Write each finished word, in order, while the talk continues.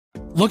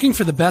Looking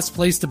for the best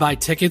place to buy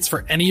tickets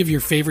for any of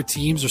your favorite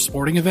teams or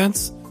sporting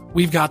events?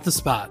 We've got the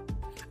spot.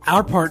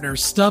 Our partner,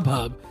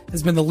 StubHub,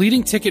 has been the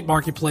leading ticket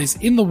marketplace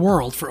in the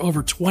world for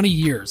over 20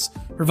 years,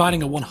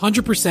 providing a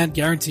 100%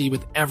 guarantee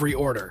with every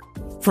order.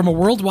 From a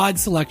worldwide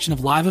selection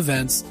of live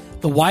events,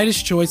 the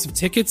widest choice of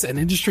tickets and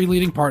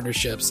industry-leading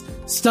partnerships,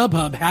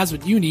 StubHub has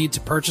what you need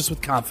to purchase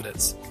with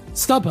confidence.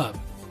 StubHub,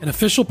 an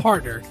official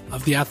partner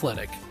of The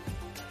Athletic.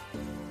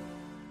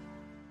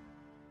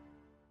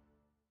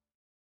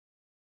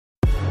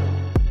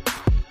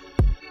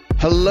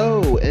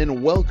 Hello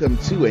and welcome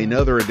to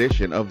another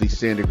edition of the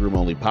Standig Room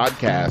Only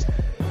podcast.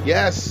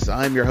 Yes,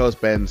 I'm your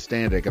host, Ben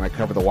Standig, and I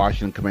cover the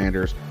Washington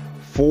Commanders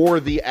for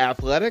The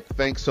Athletic.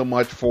 Thanks so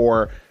much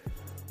for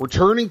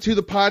returning to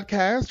the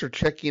podcast or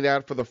checking it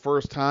out for the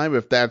first time,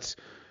 if that's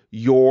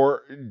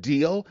your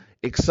deal.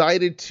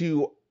 Excited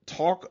to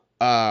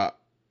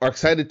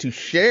excited to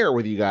share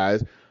with you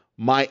guys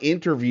my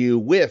interview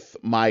with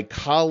my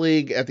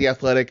colleague at The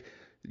Athletic,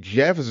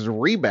 Jeff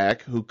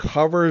Zrebiec, who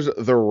covers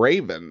the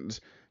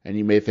Ravens. And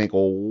you may think,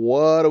 well,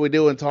 what are we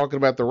doing talking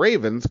about the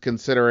Ravens,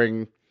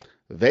 considering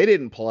they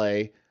didn't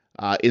play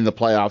in the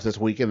playoffs this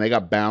weekend? They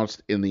got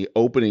bounced in the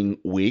opening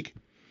week.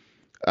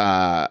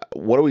 What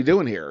are we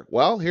doing here?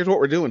 Well, here's what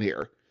we're doing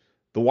here.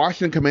 The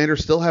Washington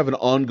Commanders still have an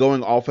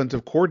ongoing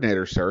offensive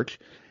coordinator search.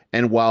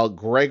 And while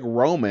Greg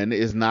Roman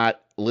is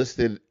not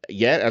listed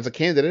yet as a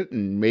candidate,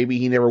 and maybe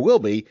he never will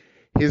be,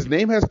 his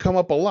name has come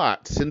up a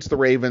lot since the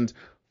Ravens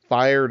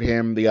fired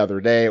him the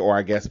other day, or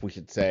I guess we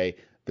should say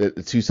the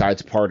two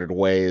sides parted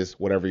ways,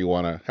 however you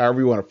want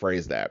to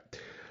phrase that.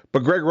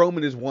 But Greg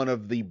Roman is one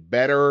of the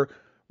better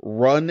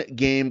run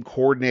game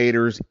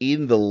coordinators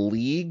in the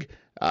league.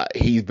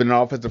 He's been an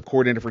offensive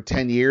coordinator for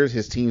 10 years.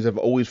 His teams have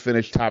always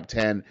finished top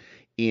 10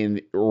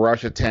 in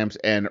rush attempts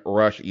and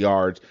rush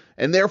yards.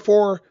 And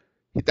therefore,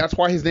 that's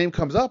why his name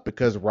comes up,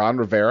 because Ron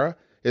Rivera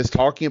is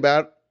talking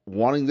about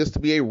wanting this to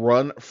be a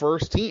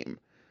run-first team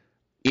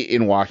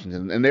in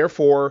Washington. And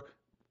therefore,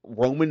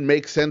 Roman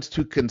makes sense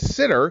to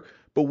consider.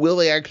 But will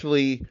they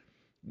actually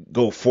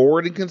go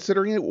forward in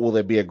considering it? Will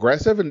they be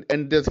aggressive?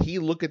 And does he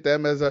look at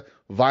them as a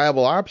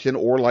viable option?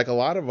 Or like a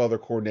lot of other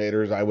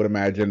coordinators, I would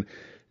imagine,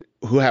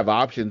 who have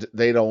options,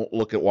 they don't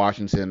look at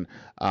Washington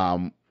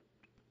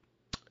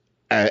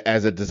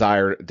as a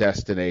desired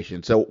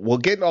destination. So we'll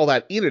get into all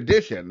that. In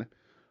addition,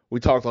 we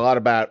talked a lot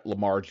about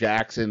Lamar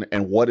Jackson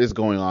and what is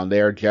going on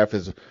there. Jeff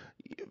is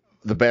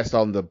the best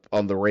on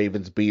the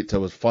Ravens beat, so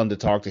it was fun to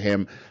talk to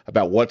him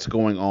about what's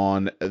going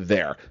on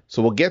there.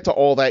 So we'll get to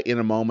all that in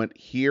a moment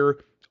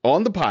here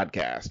on the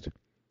podcast,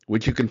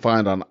 which you can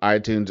find on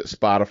iTunes,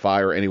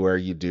 Spotify, or anywhere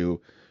you do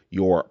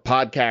your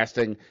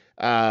podcasting.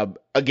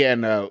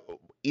 Again,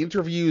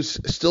 interviews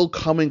still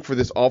coming for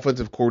this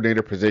offensive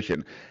coordinator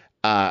position.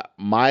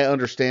 My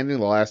understanding,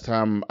 the last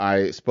time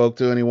I spoke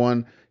to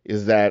anyone,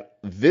 is that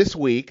this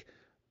week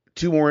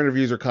 2 more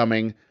interviews are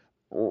coming.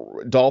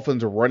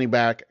 Dolphins running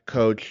back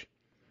coach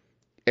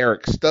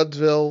Eric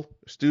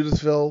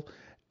Studesville,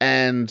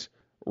 and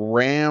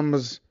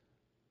Rams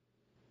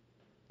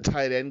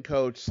tight end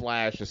coach /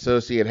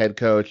 associate head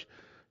coach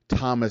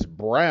Thomas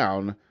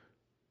Brown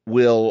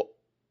will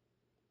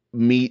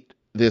meet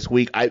this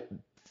week. I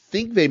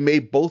think they may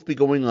both be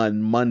going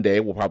on Monday.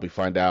 We'll probably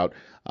find out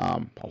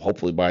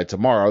hopefully by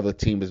tomorrow. The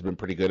team has been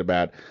pretty good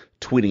about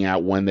tweeting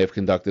out when they've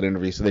conducted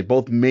interviews. So they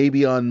both may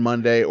be on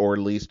Monday, or at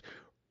least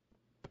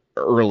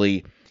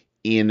early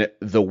in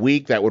the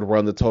week. That would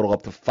run the total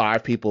up to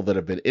 5 people that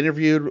have been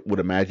interviewed. Would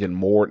imagine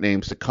more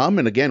names to come.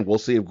 And again, we'll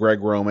see if Greg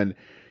Roman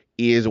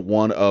is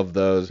one of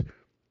those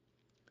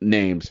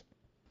names.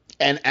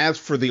 And as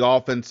for the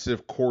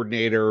offensive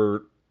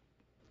coordinator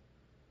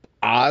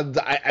odds,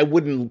 I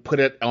wouldn't put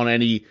it on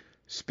any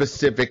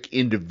specific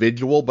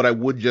individual, but I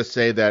would just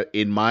say that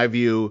in my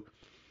view,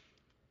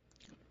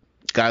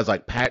 guys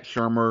like Pat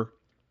Shurmur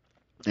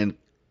and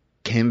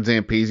Ken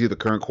Zampese, the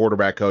current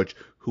quarterback coach,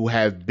 who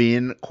have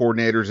been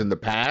coordinators in the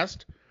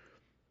past,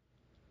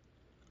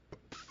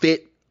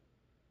 fit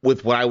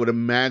with what I would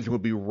imagine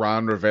would be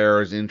Ron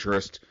Rivera's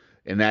interest,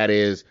 and that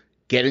is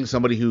getting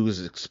somebody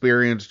who's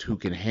experienced, who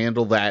can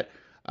handle that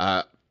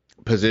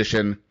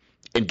position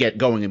and get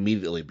going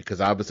immediately,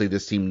 because obviously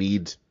this team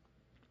needs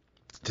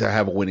to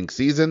have a winning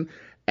season,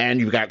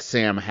 and you've got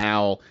Sam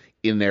Howell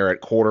in there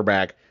at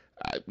quarterback.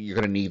 You're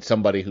going to need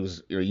somebody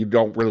who's, you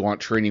don't really want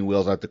training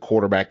wheels at the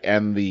quarterback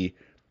and the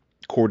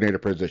coordinator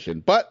position,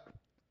 but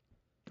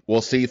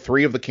we'll see.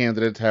 3 of the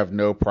candidates have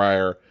no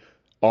prior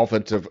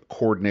offensive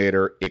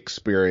coordinator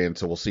experience,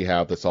 so we'll see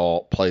how this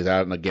all plays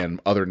out. And again,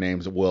 other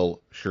names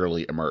will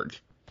surely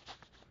emerge.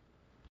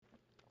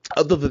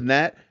 Other than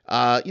that,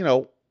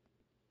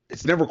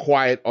 it's never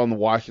quiet on the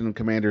Washington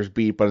Commanders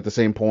beat, but at the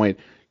same point,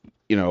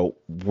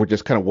 we're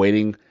just kind of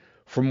waiting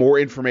for more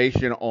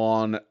information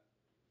on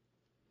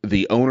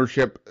the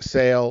ownership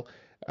sale.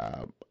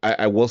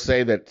 I will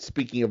say that,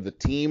 speaking of the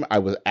team, I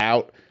was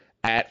out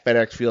at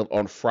FedEx Field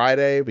on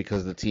Friday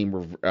because the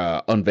team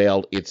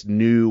unveiled its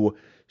new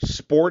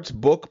sports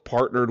book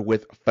partnered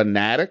with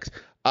Fanatics.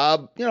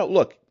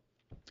 Look,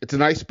 it's a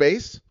nice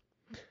space.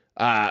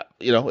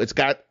 It's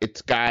got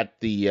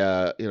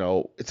the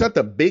it's not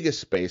the biggest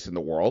space in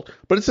the world,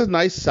 but it's a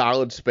nice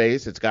solid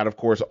space. It's got, of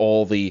course,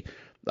 all the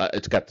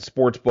it's got the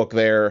sports book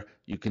there.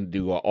 You can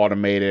do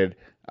automated,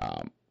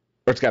 or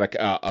it's got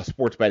a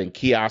sports betting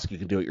kiosk. You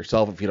can do it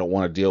yourself if you don't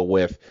want to deal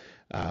with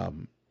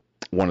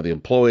one of the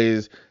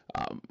employees.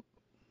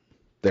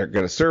 They're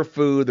going to serve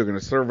food. They're going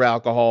to serve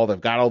alcohol. They've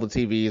got all the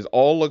TVs.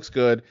 All looks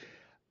good.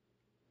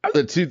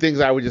 The two things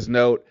I would just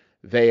note: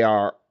 they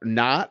are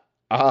not.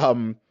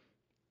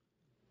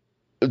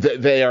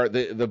 They are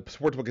the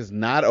sportsbook is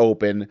not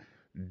open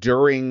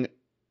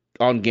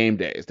on game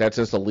days. That's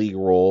just a league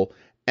rule.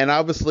 And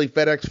obviously,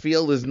 FedEx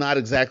Field is not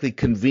exactly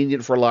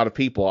convenient for a lot of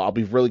people. I'll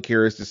be really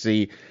curious to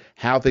see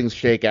how things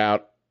shake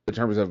out in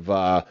terms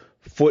of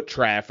foot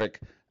traffic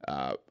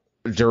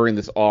during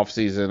this off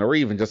season, or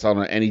even just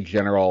on any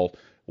general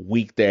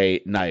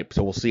weekday night.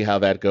 So we'll see how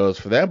that goes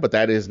for them. But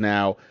that is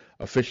now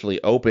officially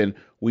open.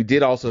 We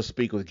did also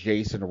speak with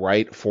Jason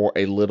Wright for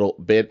a little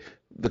bit.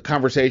 The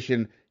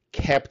conversation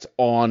kept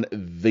on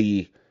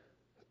the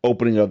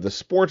opening of the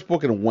sports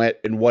book and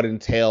what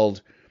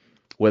entailed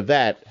with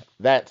that.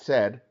 That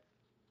said,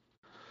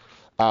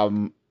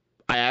 I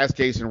asked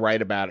Jason Wright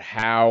about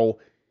how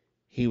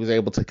he was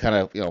able to kind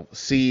of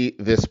see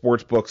this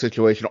sports book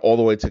situation all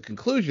the way to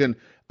conclusion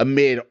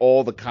amid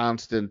all the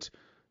constant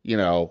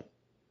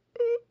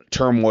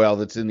turmoil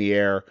that's in the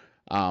air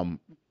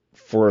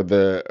for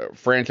the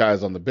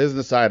franchise on the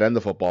business side and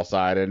the football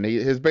side. And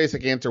his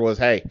basic answer was,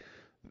 hey,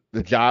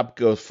 the job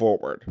goes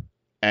forward,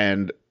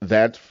 and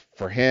that's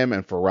for him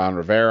and for Ron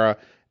Rivera,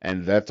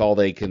 and that's all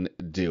they can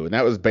do. And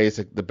that was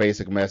the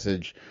basic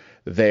message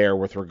there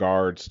with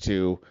regards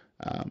to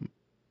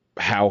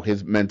how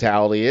his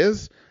mentality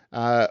is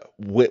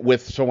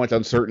with so much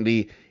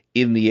uncertainty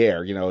in the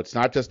air. It's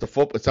not just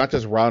it's not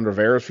just Ron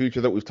Rivera's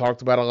future that we've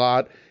talked about a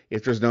lot.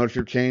 If there's no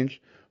ownership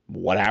change,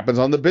 what happens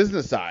on the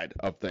business side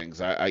of things?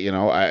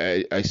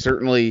 I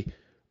certainly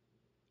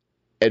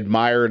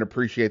admire and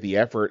appreciate the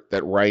effort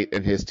that Wright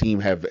and his team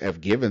have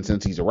given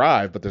since he's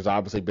arrived, but there's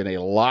obviously been a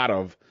lot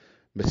of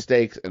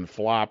mistakes and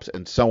flops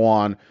and so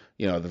on.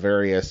 The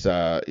various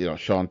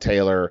Sean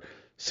Taylor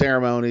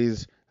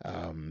ceremonies.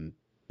 The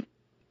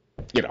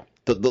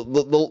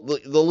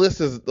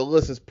list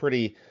is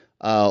pretty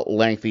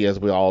lengthy, as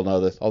we all know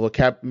this. Although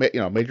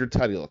Major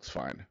Tuddy looks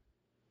fine,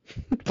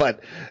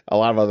 but a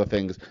lot of other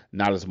things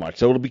not as much.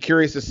 So it'll be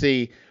curious to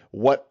see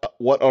what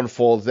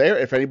unfolds there.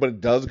 If anybody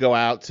does go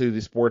out to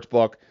the sports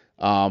book,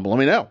 let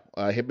me know.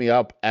 Hit me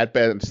up at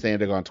Ben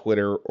Standig on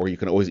Twitter, or you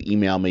can always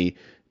email me,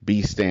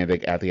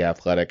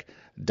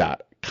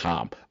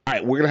 bstandig@theathletic.com. All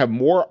right, we're going to have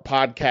more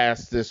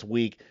podcasts this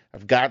week.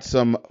 I've got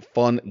some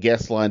fun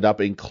guests lined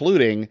up,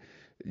 including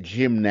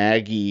Jim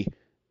Nagy,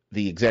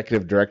 the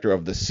executive director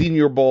of the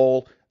Senior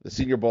Bowl. The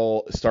Senior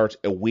Bowl starts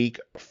a week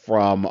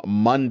from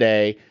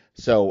Monday,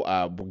 so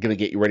we're going to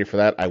get you ready for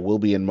that. I will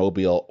be in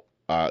Mobile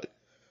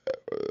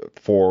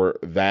for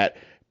that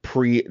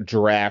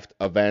pre-draft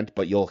event,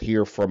 but you'll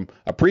hear from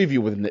a preview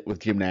with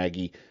Jim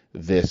Nagy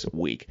this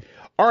week.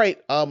 All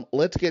right,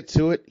 let's get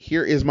to it.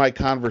 Here is my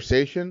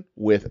conversation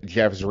with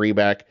Jeff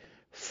Zrebiec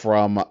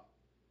from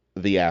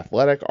The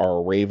Athletic,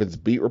 our Ravens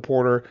beat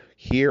reporter,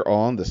 here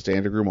on the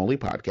Standig Room Only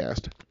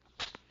podcast.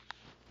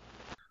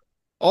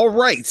 All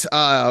right,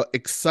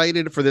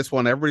 excited for this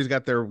one. Everybody's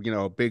got their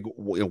big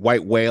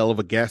white whale of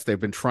a guest they've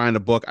been trying to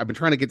book. I've been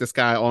trying to get this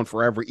guy on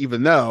forever,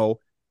 even though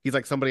he's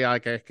like somebody I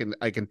can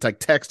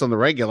text on the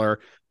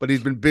regular, but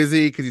he's been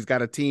busy because he's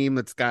got a team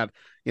that's got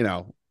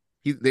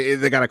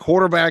they got a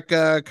quarterback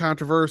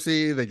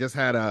controversy. They just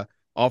had a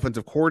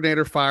offensive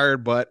coordinator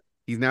fired, but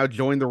he's now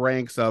joined the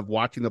ranks of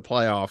watching the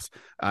playoffs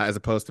as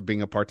opposed to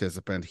being a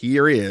participant.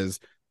 Here is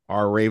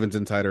our Ravens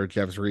insider,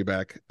 Jeff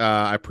Zrebiec.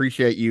 I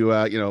appreciate you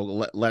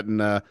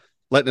letting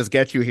us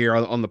get you here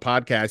on the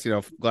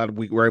podcast. Glad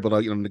we were able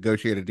to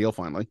negotiate a deal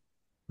finally.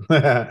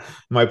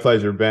 My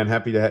pleasure, Ben.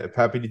 Happy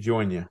to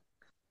join you.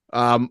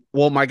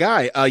 Well, my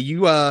guy,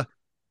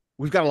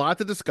 we've got a lot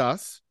to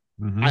discuss.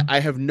 Mm-hmm. I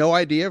have no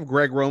idea if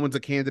Greg Roman's a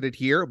candidate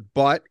here,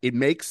 but it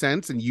makes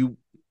sense, and you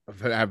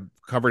have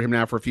covered him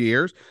now for a few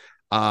years.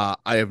 I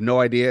have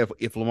no idea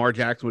if Lamar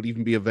Jackson would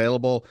even be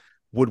available.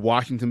 Would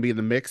Washington be in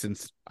the mix? And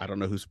I don't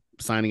know who's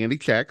signing any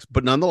checks,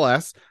 but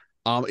nonetheless,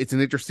 it's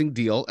an interesting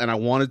deal, and I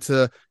wanted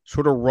to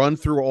sort of run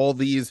through all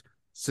these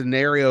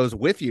scenarios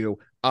with you.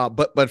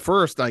 But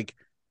first,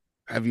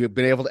 have you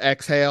been able to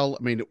exhale?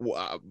 I mean,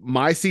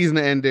 my season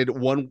ended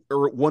one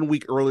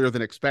week earlier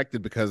than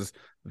expected because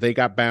they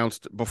got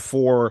bounced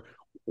before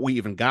we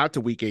even got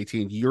to week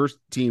 18. Your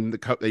team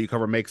that you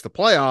cover makes the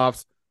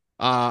playoffs,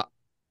 and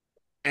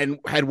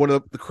had one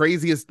of the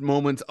craziest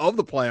moments of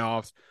the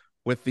playoffs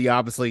with the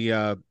obviously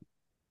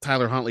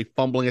Tyler Huntley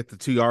fumbling at the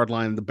 2-yard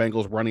line and the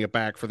Bengals running it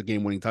back for the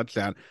game-winning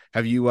touchdown.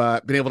 Have you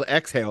been able to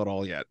exhale at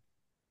all yet?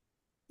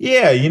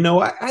 Yeah,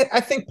 I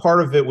think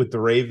part of it with the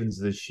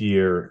Ravens this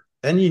year,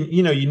 and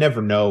you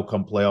never know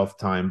come playoff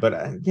time,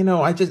 but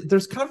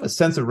there's kind of a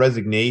sense of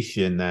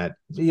resignation that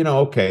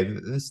okay,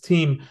 this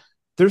team,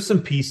 there's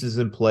some pieces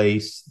in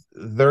place,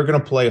 they're going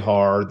to play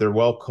hard, they're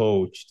well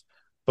coached,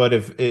 But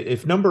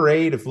if number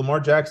 8, if Lamar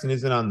Jackson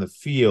isn't on the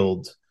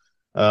field,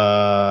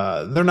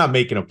 they're not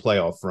making a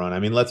playoff run. I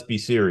mean, let's be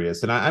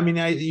serious. And I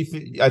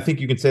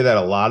think you can say that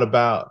a lot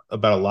about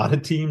a lot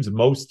of teams,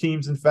 most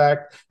teams, in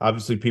fact.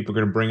 Obviously, people are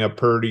going to bring up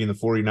Purdy and the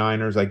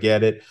 49ers. I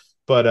get it.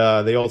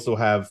 But they also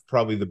have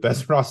probably the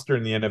best roster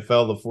in the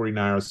NFL, the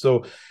 49ers.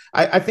 So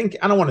I think,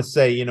 I don't want to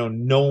say,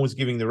 no one was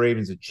giving the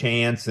Ravens a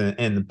chance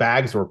and the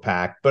bags were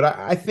packed. But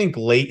I think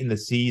late in the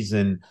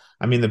season,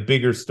 I mean, the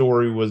bigger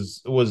story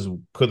was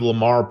could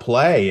Lamar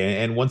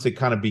play? And once it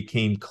kind of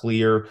became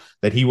clear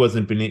that he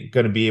wasn't going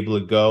to be able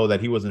to go,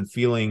 that he wasn't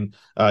feeling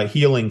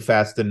healing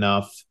fast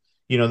enough,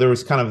 there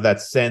was kind of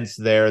that sense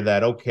there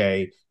that,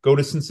 okay, go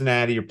to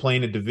Cincinnati, you're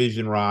playing a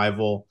division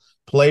rival,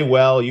 play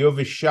well, you have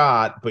a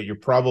shot, but you're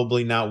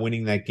probably not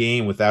winning that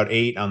game without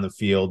 8 on the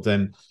field.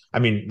 And I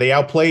mean, they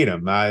outplayed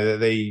him.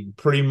 They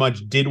pretty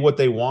much did what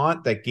they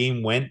want. That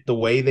game went the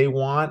way they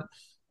want.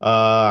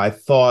 I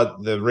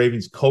thought the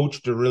Ravens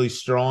coached a really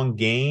strong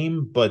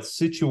game, but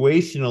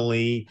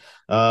situationally,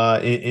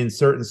 in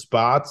certain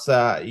spots,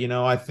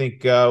 I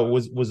think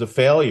was a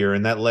failure,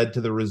 and that led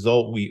to the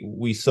result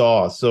we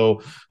saw.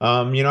 So,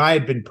 I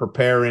had been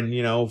preparing,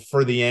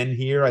 for the end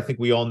here. I think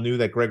we all knew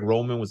that Greg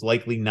Roman was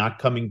likely not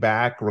coming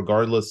back,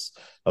 regardless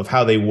of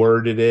how they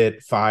worded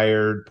it: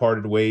 fired,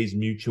 parted ways,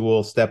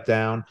 mutual, step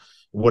down,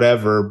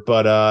 whatever.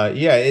 But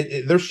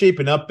they're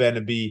shaping up, Ben,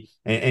 to be,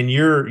 and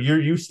you're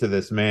used to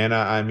this, man.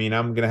 I mean,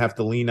 I'm gonna have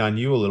to lean on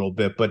you a little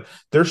bit, but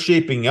they're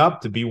shaping up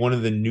to be one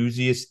of the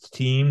newsiest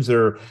teams,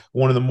 or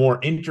one of the more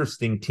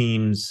interesting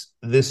teams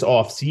this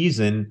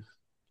offseason.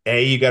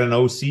 You got an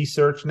OC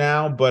search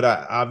now, but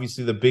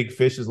obviously the big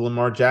fish is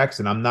Lamar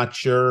Jackson. I'm not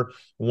sure,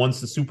 once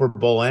the Super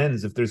Bowl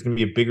ends, if there's going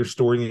to be a bigger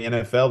story in the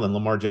NFL than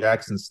Lamar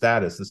Jackson's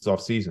status this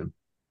offseason.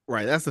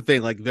 Right. That's the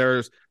thing. Like,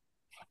 there's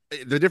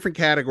the different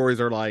categories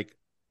are like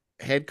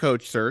head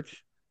coach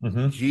search,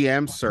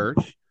 GM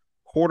search,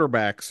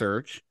 quarterback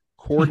search,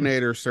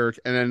 coordinator search,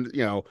 and then,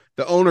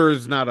 the owner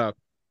is not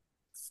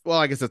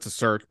I guess it's a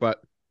search,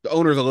 but the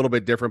owner is a little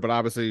bit different, but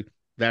obviously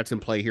that's in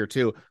play here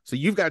too. So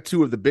you've got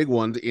 2 of the big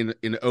ones in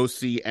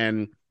OC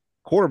and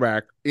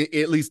quarterback,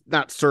 at least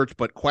not search,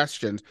 but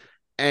questions.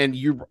 And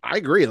I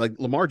agree. Like,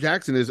 Lamar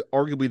Jackson is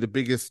arguably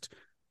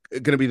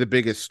going to be the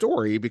biggest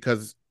story,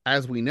 because,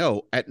 as we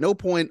know, at no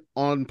point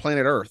on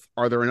planet Earth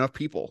are there enough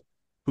people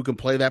who can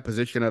play that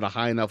position at a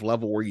high enough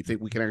level where you think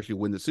we can actually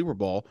win the Super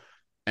Bowl.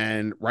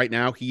 And right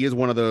now he is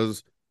one of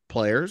those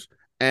players.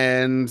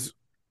 And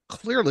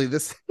clearly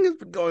this thing has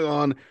been going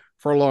on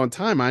for a long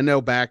time. I know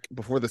back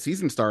before the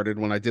season started,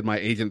 when I did my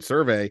agent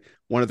survey,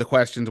 one of the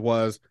questions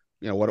was,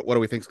 what do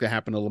we think is going to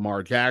happen to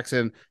Lamar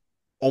Jackson?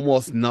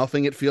 Almost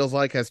nothing, it feels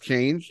like, has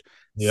changed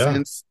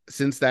since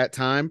that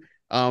time.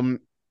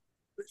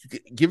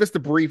 Give us the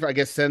brief, I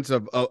guess, sense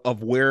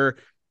of where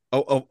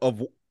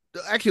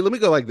actually, let me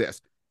go like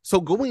this. So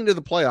going into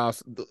the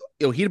playoffs,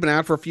 he'd been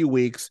out for a few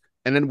weeks,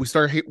 and then we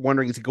started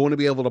wondering, is he going to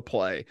be able to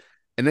play?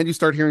 And then you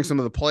start hearing some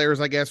of the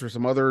players, I guess, or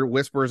some other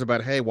whispers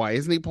about, hey, why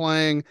isn't he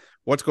playing?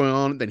 What's going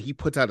on? Then he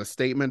puts out a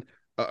statement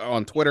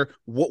on Twitter.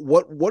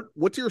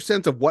 What's your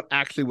sense of what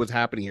actually was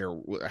happening here?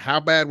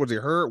 How bad was he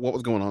hurt? What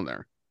was going on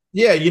there?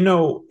 Yeah, he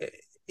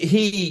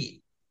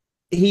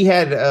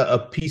had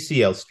a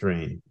PCL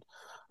strain,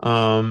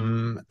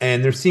 and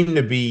there seemed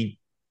to be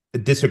a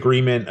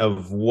disagreement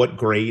of what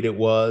grade it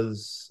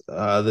was,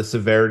 the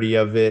severity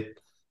of it.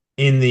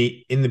 In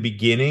the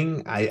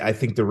beginning, I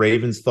think the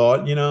Ravens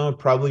thought,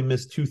 probably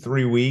miss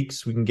 2-3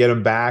 weeks. We can get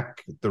him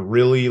back the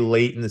really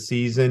late in the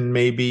season,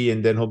 maybe,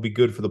 and then he'll be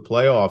good for the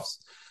playoffs.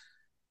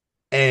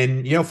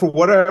 And, for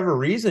whatever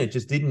reason,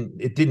 it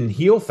didn't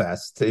heal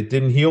fast. It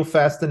didn't heal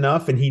fast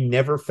enough, and he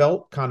never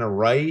felt kind of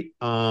right.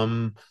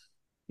 I'm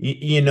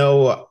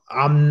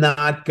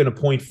not going to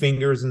point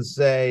fingers and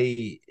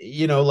say,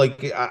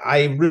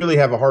 I really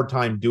have a hard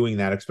time doing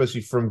that,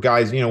 especially from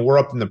guys, we're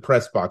up in the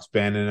press box,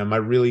 Ben, and am I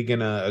really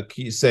going to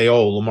say,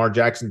 oh, Lamar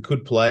Jackson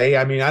could play?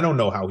 I mean, I don't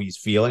know how he's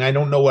feeling. I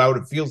don't know how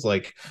it feels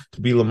like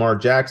to be Lamar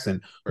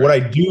Jackson. Right. What I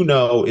do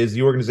know is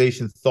the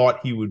organization thought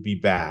he would be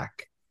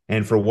back.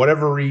 And for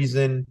whatever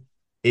reason,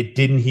 it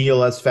didn't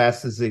heal as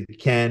fast as it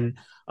can.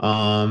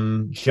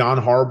 John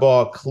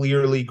Harbaugh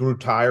clearly grew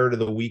tired of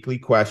the weekly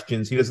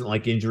questions. He doesn't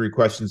like injury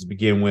questions to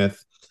begin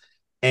with.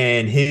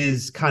 And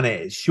his kind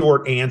of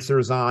short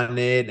answers on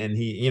it. And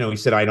he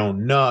said, I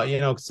don't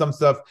know, some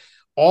stuff,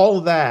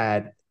 all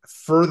that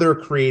further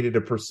created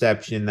a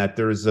perception that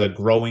there's a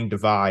growing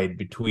divide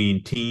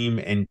between team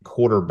and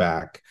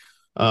quarterback.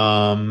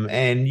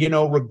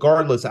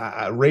 Regardless,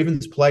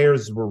 Ravens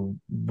players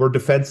were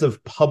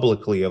defensive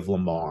publicly of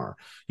Lamar.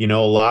 A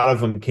lot of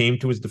them came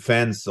to his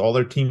defense, all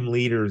their team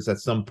leaders at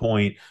some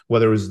point,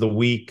 whether it was the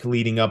week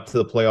leading up to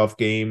the playoff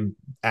game,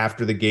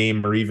 after the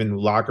game, or even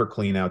locker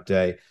cleanout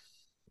day.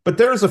 But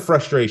there's a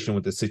frustration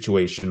with the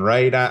situation,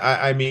 right?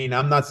 I mean,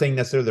 I'm not saying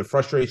necessarily the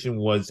frustration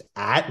was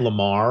at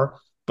Lamar,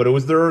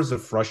 but there was a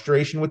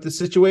frustration with the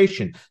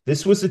situation.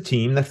 This was a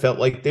team that felt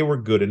like they were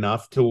good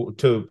enough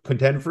to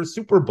contend for a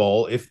Super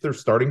Bowl if their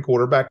starting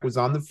quarterback was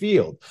on the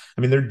field.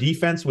 I mean, their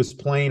defense was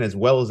playing as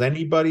well as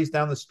anybody's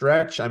down the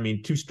stretch. I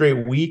mean, 2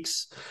 straight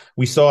weeks,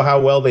 we saw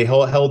how well they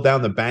held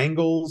down the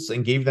Bengals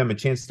and gave them a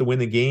chance to win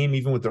the game,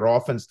 even with their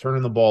offense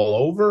turning the ball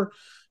over.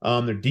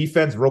 Their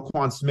defense,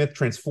 Roquan Smith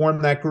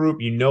transformed that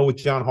group. You know, with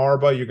John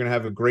Harbaugh, you're going to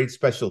have a great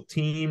special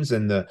teams,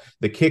 and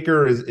the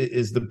kicker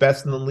is the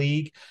best in the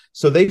league.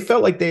 So they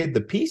felt like they had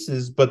the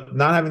pieces, but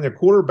not having their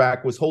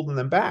quarterback was holding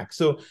them back.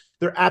 So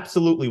there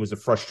absolutely was a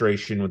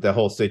frustration with the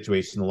whole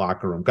situation in the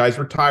locker room. Guys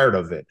were tired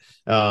of it.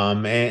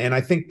 And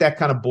I think that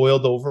kind of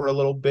boiled over a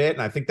little bit.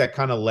 And I think that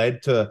kind of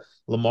led to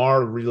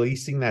Lamar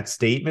releasing that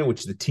statement,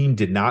 which the team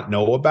did not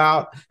know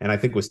about, and I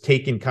think was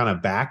taken kind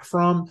of back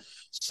from.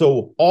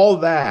 So all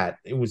that,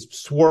 it was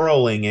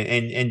swirling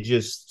and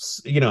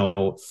just,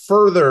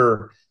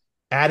 further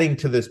adding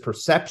to this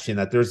perception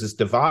that there's this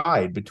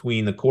divide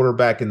between the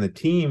quarterback and the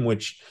team,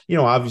 which,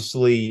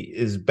 obviously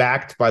is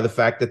backed by the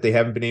fact that they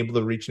haven't been able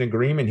to reach an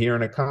agreement here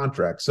in a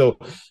contract. So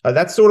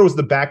that sort of was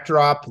the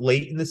backdrop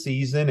late in the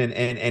season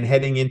and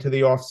heading into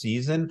the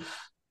offseason.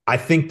 I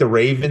think the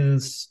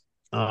Ravens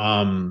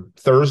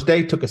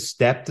Thursday took a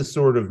step to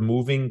sort of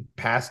moving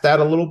past that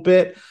a little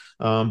bit.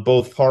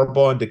 Both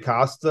Harbaugh and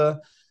DeCosta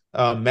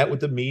met with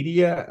the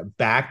media,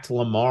 backed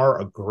Lamar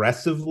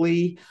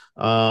aggressively,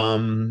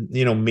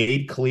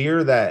 made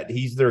clear that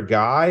he's their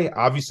guy.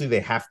 Obviously, they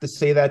have to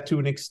say that to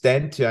an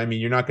extent. I mean,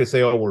 you're not going to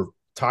say, oh, we're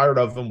tired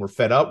of him, we're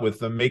fed up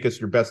with him, make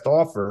us your best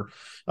offer.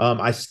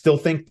 I still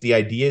think the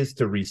idea is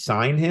to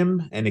re-sign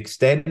him and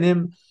extend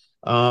him.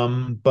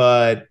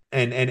 But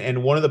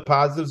one of the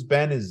positives,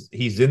 Ben, is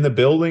he's in the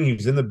building. He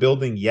was in the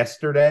building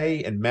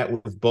yesterday and met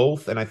with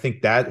both. And I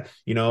think that,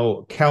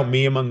 count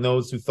me among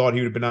those who thought he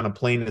would have been on a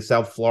plane to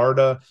South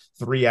Florida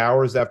 3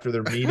 hours after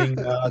their meeting,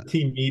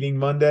 team meeting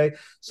Monday.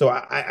 So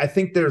I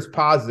think there's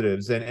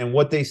positives, and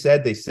what they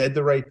said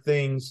the right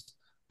things.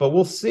 But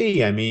we'll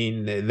see. I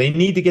mean, they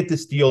need to get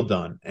this deal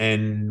done.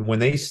 And when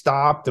they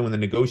stopped and when the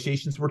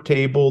negotiations were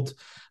tabled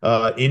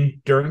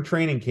during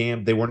training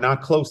camp, they were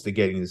not close to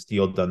getting this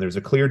deal done. There's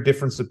a clear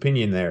difference of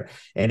opinion there.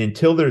 And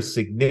until there's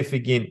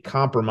significant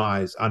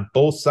compromise on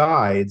both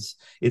sides,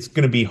 it's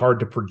going to be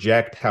hard to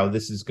project how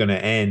this is going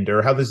to end,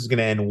 or how this is going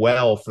to end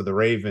well for the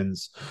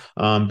Ravens,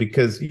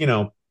 because,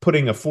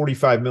 putting a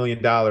 $45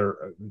 million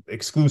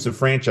exclusive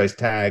franchise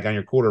tag on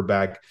your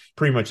quarterback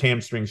pretty much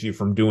hamstrings you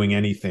from doing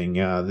anything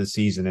this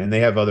season, and they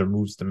have other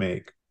moves to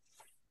make.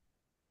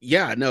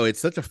 Yeah, no,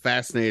 it's such a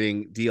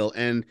fascinating deal.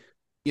 And,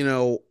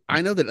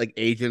 I know that like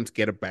agents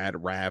get a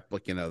bad rap,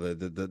 like,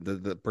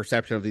 the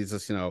perception of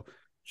these,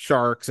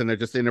 sharks, and they're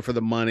just in it for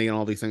the money and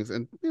all these things.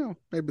 And,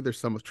 maybe there's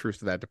some truth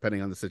to that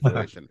depending on the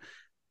situation.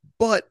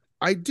 But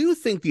I do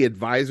think the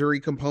advisory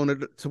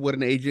component to what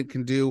an agent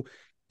can do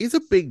is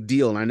a big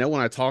deal. And I know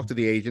when I talk to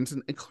the agents,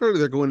 and clearly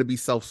they're going to be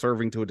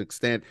self-serving to an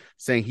extent,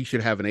 saying he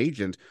should have an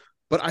agent.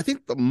 But I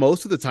think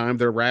most of the time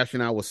their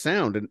rationale was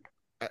sound. And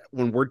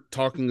when we're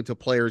talking to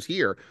players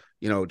here,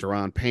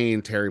 Deron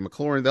Payne, Terry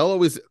McLaurin, they'll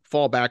always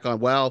fall back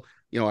on, well,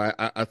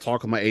 I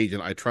talk with my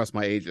agent, I trust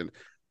my agent.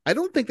 I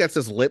don't think that's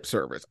just lip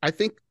service. I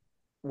think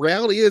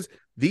reality is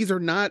these are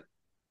not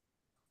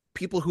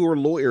people who are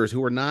lawyers,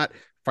 who are not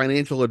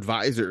financial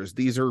advisors.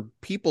 These are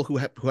people who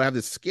have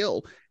this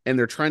skill, and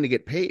they're trying to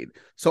get paid.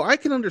 So I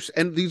can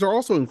understand. And these are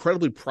also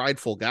incredibly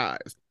prideful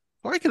guys.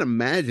 So I can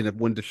imagine if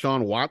when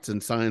Deshaun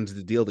Watson signs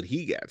the deal that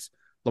he gets,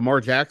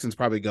 Lamar Jackson's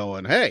probably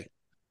going, hey,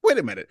 wait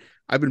a minute.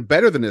 I've been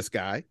better than this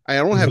guy. I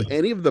don't have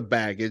any of the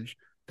baggage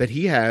that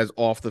he has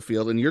off the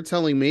field. And you're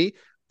telling me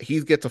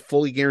he gets a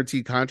fully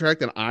guaranteed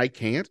contract and I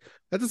can't?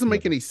 That doesn't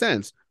make any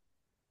sense.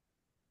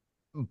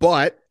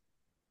 But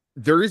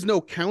there is no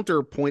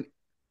counterpoint,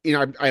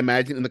 I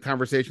imagine, in the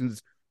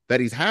conversations that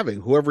he's having.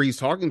 Whoever he's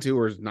talking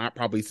to is not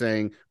probably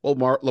saying,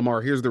 well,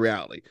 Lamar, here's the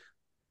reality.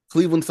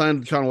 Cleveland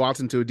signed Deshaun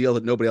Watson to a deal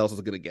that nobody else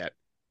is going to get.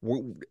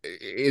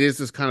 It is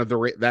just kind of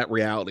that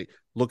reality.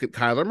 Look at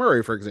Kyler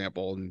Murray, for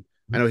example. And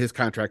I know his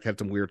contract had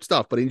some weird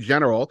stuff, but in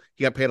general,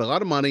 he got paid a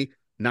lot of money,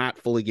 not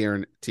fully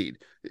guaranteed.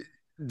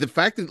 The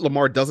fact that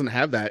Lamar doesn't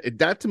have that,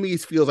 that to me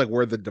feels like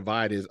where the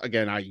divide is.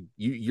 Again,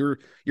 you're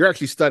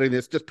actually studying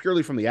this just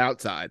purely from the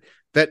outside,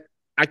 that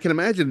I can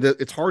imagine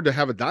that it's hard to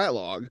have a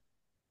dialogue.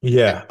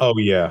 Yeah. Oh,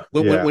 yeah.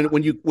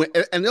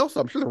 And also,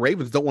 I'm sure the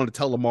Ravens don't want to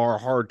tell Lamar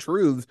hard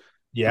truths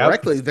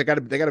directly. They got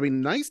to be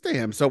nice to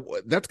him. So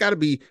that's got to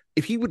be,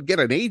 if he would get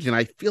an agent,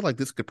 I feel like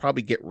this could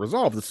probably get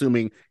resolved,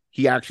 assuming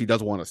he actually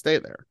does want to stay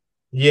there.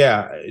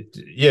 Yeah,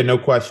 no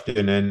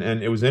question.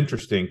 And it was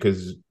interesting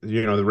because,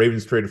 the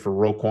Ravens traded for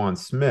Roquan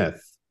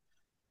Smith,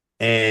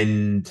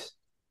 and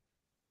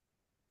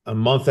a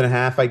month and a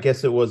half, I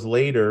guess it was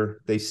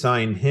later, they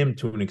signed him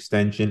to an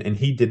extension, and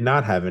he did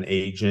not have an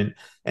agent,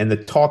 and the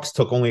talks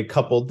took only a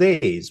couple of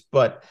days.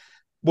 But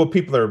what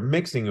people are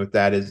mixing with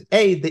that is,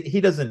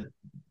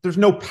 there's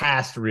no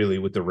past really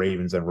with the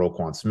Ravens and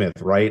Roquan Smith,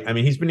 right? I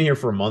mean, he's been here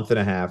for a month and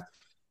a half.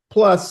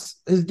 Plus,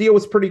 his deal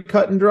was pretty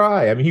cut and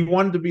dry. I mean, he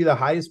wanted to be the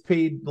highest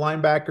paid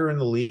linebacker in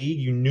the league.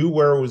 You knew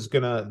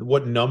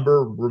what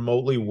number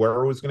remotely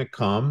where it was gonna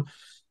come.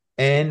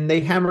 And they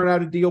hammered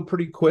out a deal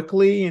pretty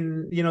quickly.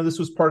 And, this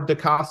was part of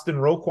DeCosta and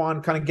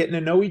Roquan kind of getting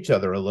to know each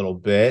other a little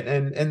bit.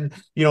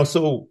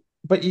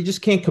 But you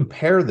just can't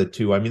compare the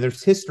two. I mean,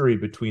 there's history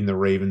between the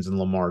Ravens and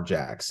Lamar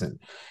Jackson.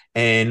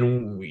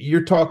 And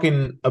you're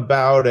talking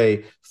about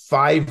a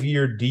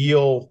 5-year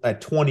deal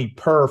at 20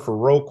 per for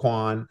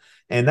Roquan.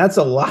 And that's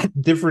a lot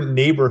different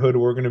neighborhood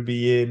we're going to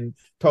be in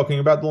talking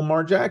about the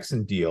Lamar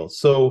Jackson deal.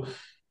 So,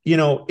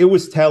 it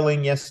was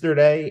telling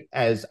yesterday,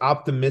 as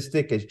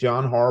optimistic as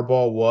John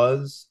Harbaugh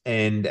was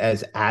and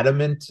as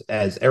adamant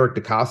as Eric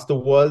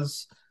DeCosta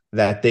was,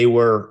 that they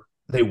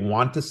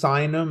want to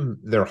sign him.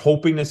 They're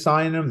hoping to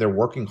sign him. They're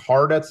working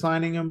hard at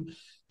signing him.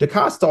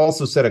 DeCosta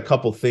also said a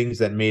couple things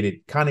that made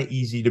it kind of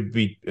easy to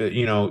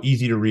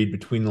read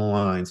between the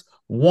lines.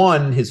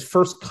 One, his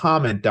first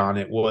comment on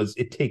it was,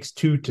 "It takes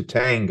two to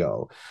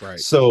tango." Right.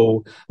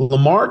 So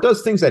Lamar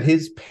does things at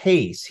his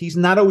pace. He's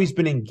not always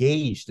been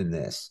engaged in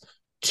this.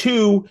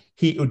 Two,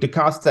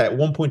 DeCosta at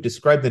one point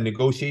described the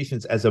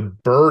negotiations as a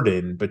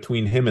burden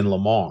between him and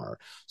Lamar.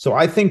 So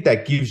I think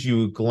that gives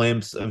you a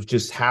glimpse of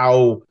just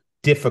how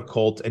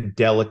difficult and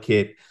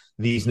delicate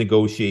these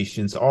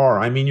negotiations are.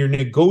 I mean, you're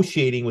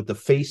negotiating with the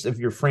face of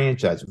your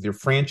franchise, with your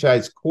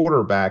franchise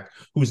quarterback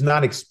who's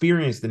not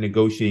experienced in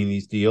negotiating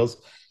these deals.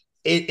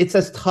 It's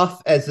as tough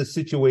as the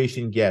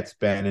situation gets,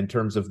 Ben, in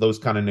terms of those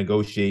kind of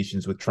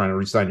negotiations with trying to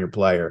re-sign your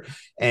player.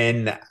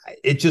 And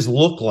it just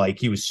looked like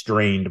he was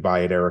strained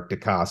by it, Eric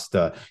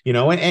DeCosta,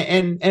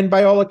 and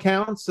by all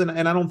accounts, and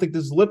I don't think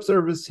this lip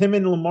service, him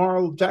and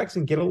Lamar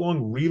Jackson get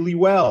along really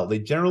well. They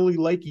generally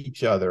like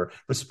each other,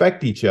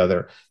 respect each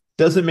other.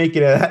 Doesn't make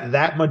it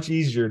that much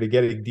easier to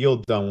get a deal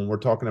done when we're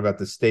talking about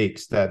the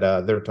stakes that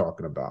they're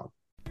talking about.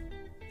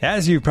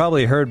 As you've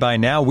probably heard by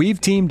now, we've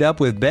teamed up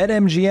with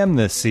BetMGM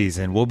this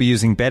season. We'll be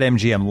using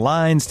BetMGM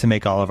lines to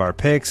make all of our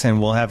picks,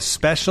 and we'll have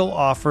special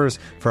offers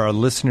for our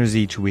listeners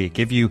each week.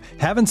 If you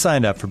haven't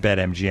signed up for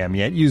BetMGM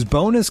yet, use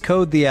bonus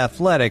code The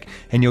Athletic,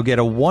 and you'll get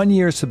a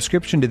 1-year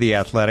subscription to The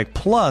Athletic,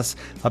 plus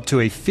up to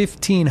a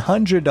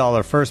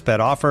 $1,500 first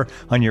bet offer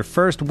on your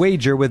first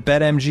wager with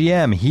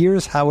BetMGM.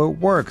 Here's how it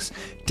works.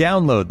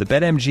 Download the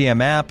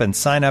BetMGM app and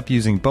sign up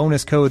using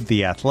bonus code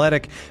The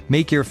Athletic.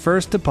 Make your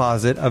first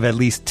deposit of at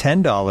least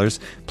 $10.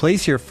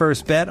 Place your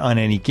first bet on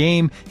any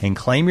game and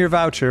claim your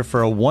voucher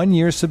for a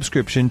 1-year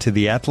subscription to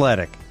The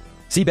Athletic.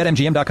 See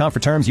BetMGM.com for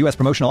terms. U.S.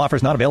 promotional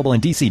offers not available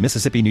in D.C.,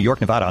 Mississippi, New York,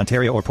 Nevada,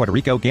 Ontario, or Puerto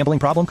Rico. Gambling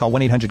problem? Call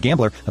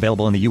 1-800-GAMBLER.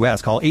 Available in the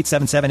U.S. Call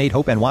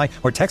 877-8-HOPE-NY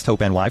or text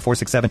HOPE-NY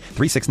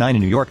 467-369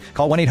 in New York.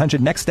 Call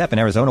 1-800-NEXT-STEP in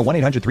Arizona.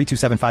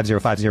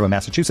 1-800-327-5050 in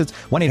Massachusetts.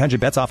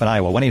 1-800-BETS-OFF in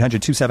Iowa.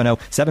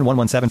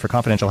 1-800-270-7117 for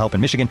confidential help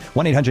in Michigan.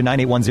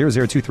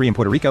 1-800-981-0023 in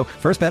Puerto Rico.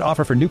 First bet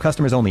offer for new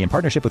customers only in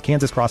partnership with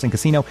Kansas Crossing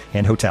Casino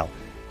and Hotel.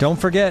 Don't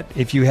forget,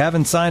 if you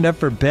haven't signed up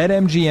for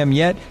BetMGM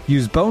yet,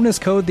 use bonus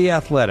code The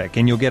Athletic,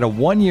 and you'll get a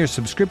 1-year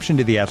subscription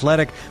to The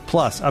Athletic,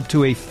 plus up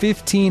to a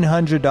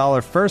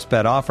 $1,500 first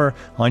bet offer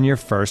on your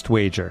first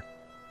wager.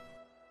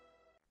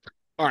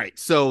 All right,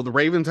 so the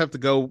Ravens have to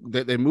go.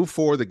 They move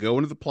forward. They go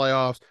into the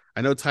playoffs.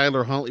 I know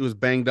Tyler Huntley was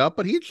banged up,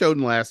 but he had shown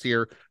last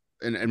year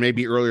and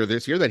maybe earlier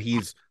this year that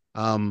he's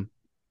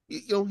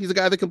he's a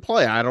guy that can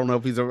play. I don't know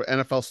if he's an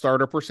NFL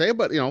starter per se,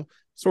 but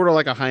sort of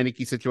like a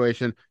Heineke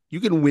situation.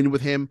 You can win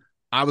with him.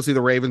 Obviously,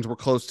 the Ravens were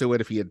close to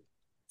it. If he had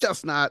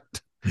just not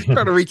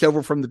tried to reach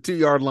over from the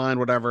 2-yard line,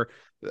 whatever,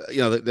 they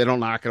don't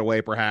knock it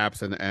away,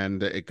 perhaps,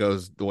 and it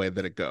goes the way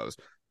that it goes.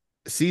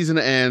 Season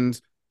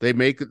ends. They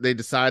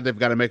decide they've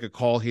got to make a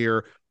call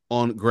here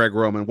on Greg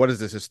Roman. What is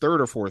this? His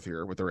 3rd or 4th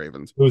year with the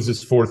Ravens? It was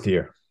his 4th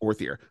year.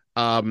 4th year.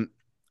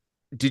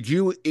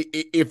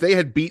 If they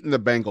had beaten the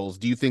Bengals,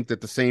 do you think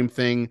that the same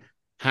thing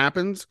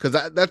happens? Because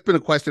that's been a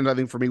question, I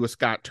think, for me with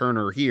Scott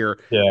Turner here.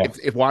 Yeah.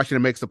 If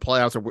Washington makes the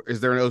playoffs, or is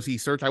there an OC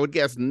search? I would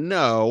guess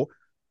no.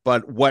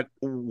 But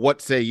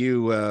what say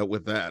you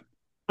with that?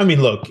 I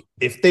mean, look,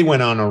 if they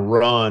went on a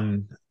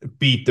run,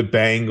 beat the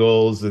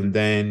Bengals, and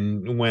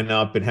then went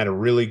up and had a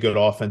really good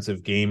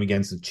offensive game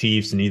against the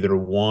Chiefs and either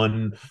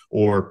won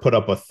or put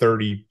up a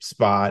 30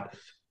 spot,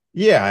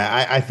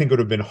 yeah, I think it would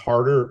have been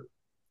harder,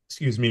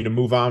 to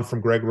move on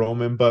from Greg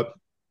Roman. But,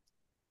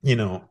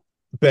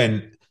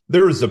 Ben,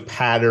 there is a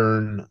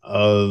pattern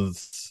of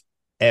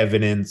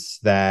evidence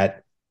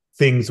that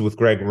things with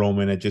Greg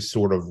Roman had just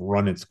sort of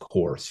run its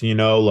course. He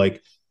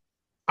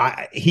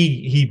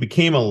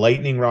became a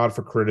lightning rod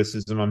for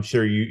criticism. I'm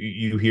sure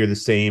you hear the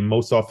same.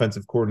 Most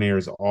offensive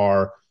coordinators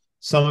are.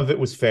 Some of it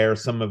was fair,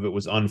 some of it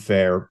was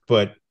unfair,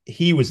 but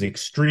he was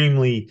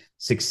extremely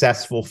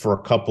successful for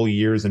a couple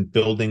years in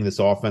building this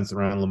offense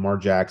around Lamar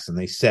Jackson.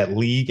 They set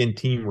league and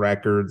team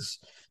records.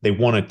 They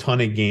won a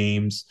ton of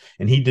games,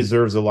 and he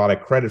deserves a lot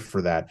of credit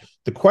for that.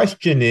 The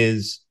question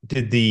is,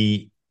 did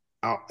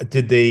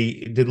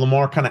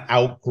Lamar kind of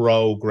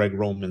outgrow Greg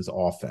Roman's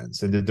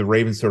offense, and did the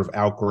Ravens sort of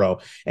outgrow?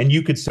 And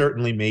you could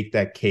certainly make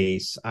that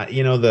case.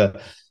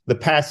 The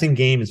passing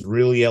game is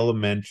really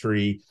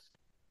elementary.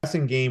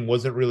 passing game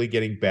wasn't really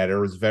getting better.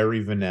 It was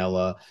very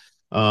vanilla.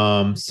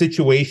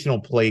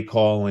 Situational play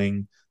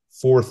calling,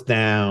 fourth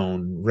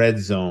down, red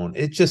zone.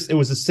 It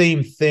was the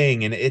same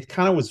thing. And it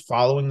kind of was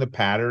following the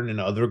pattern in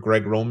other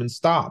Greg Roman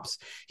stops.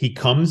 He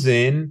comes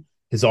in,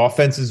 his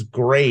offense is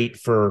great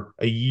for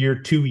a year,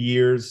 2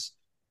 years,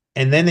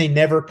 and then they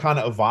never kind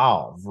of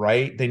evolve,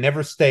 right? They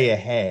never stay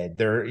ahead.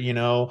 They're,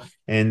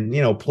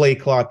 play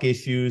clock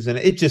issues. And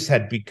it just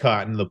had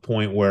gotten to the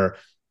point where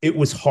it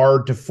was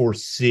hard to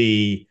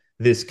foresee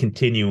this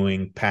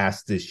continuing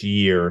past this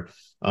year.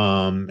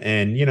 Then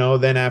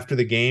after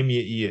the game,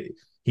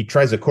 he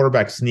tries a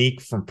quarterback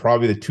sneak from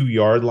probably the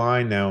 2-yard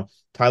line. Now,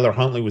 Tyler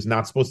Huntley was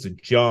not supposed to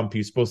jump. He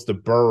was supposed to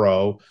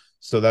burrow.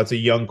 So that's a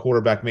young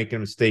quarterback making a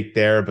mistake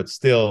there. But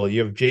still,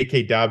 you have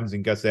J.K. Dobbins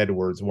and Gus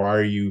Edwards. Why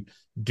are you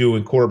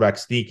doing quarterback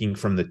sneaking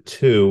from the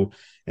 2?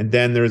 And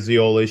then there's the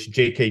old issue.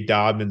 J.K.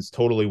 Dobbins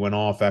totally went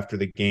off after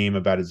the game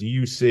about his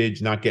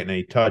usage, not getting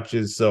any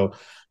touches. So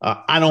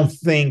I don't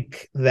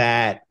think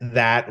that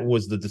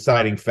was the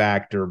deciding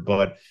factor,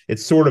 but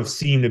it sort of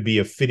seemed to be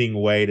a fitting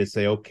way to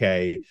say,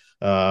 okay,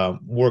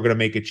 we're going to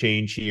make a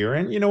change here.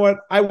 And you know what?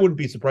 I wouldn't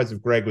be surprised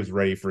if Greg was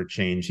ready for a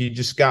change. He'd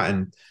just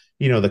gotten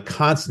the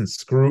constant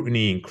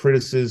scrutiny and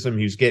criticism.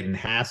 He was getting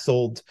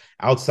hassled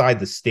outside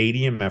the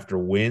stadium after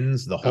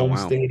wins, the home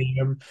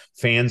stadium.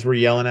 Fans were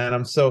yelling at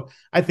him. So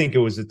I think it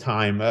was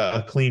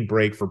a clean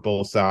break for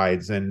both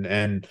sides.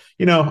 And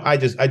I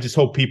just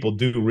hope people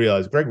do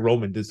realize Greg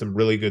Roman did some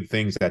really good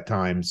things at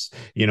times,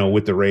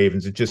 with the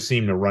Ravens. It just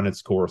seemed to run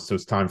its course. So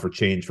it's time for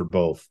change for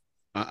both.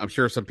 I'm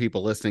sure some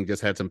people listening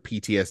just had some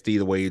PTSD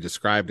the way you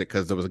described it,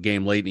 because there was a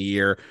game late in the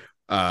year.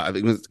 I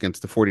think it was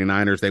against the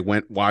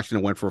 49ers.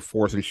 Washington went for a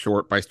 4th and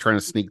short by trying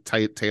to sneak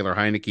Taylor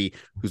Heineke,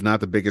 who's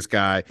not the biggest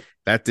guy.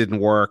 That didn't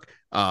work.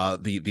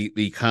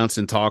 The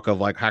constant talk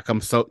of like, how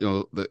come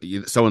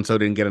so-and-so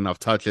didn't get enough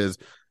touches?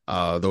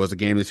 There was a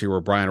game this year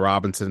where Brian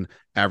Robinson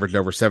averaged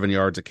over 7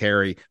 yards a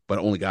carry, but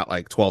only got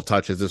like 12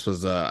 touches. This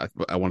was, I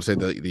want to say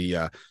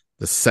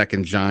the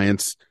second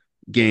Giants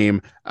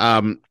game.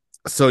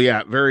 So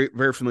yeah, very,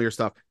 very familiar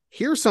stuff.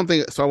 Here's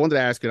something. So I wanted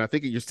to ask you, and I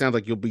think it just sounds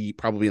like you'll be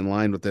probably in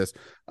line with this.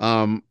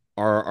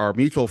 Our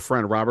mutual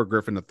friend, Robert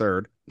Griffin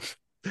III,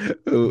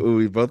 who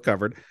we both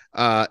covered,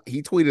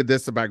 he tweeted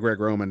this about Greg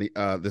Roman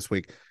this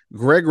week.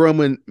 Greg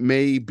Roman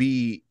may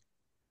be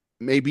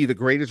the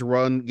greatest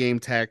run game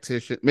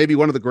tactician, maybe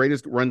one of the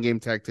greatest run game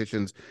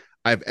tacticians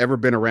I've ever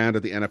been around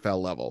at the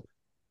NFL level.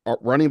 Our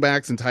running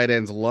backs and tight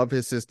ends love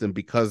his system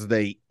because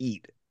they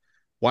eat.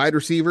 Wide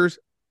receivers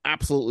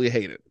absolutely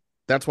hate it.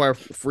 That's why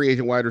free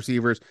agent wide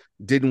receivers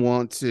didn't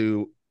want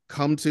to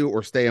come to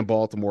or stay in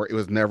Baltimore. It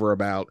was never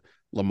about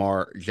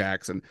Lamar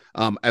Jackson.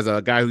 As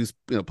a guy who's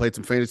played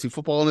some fantasy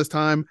football in his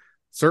time,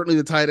 certainly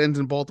the tight ends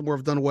in Baltimore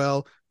have done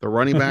well. The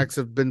running backs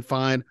have been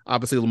fine.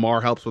 Obviously, Lamar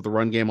helps with the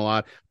run game a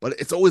lot, but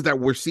it's always that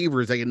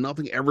receivers. Like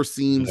nothing ever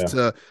seems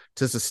to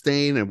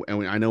sustain.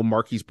 And I know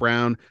Marquise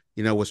Brown,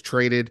 was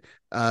traded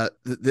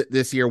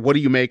this year. What do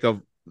you make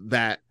of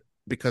that?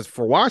 Because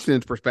for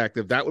Washington's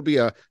perspective, that would be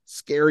a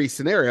scary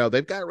scenario.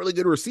 They've got really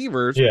good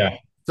receivers. Yeah.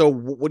 So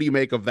what do you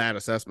make of that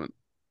assessment?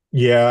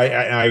 Yeah,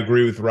 I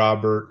agree with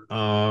Robert.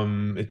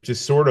 It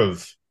just sort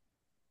of,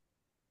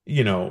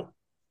 well,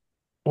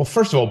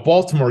 first of all,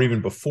 Baltimore,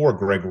 even before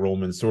Greg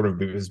Roman, sort of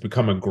has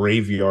become a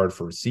graveyard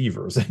for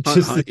receivers.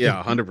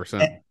 Yeah,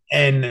 100%.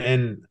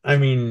 And I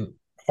mean,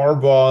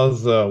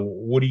 Harbaugh's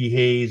Woody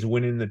Hayes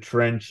winning the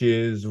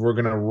trenches. We're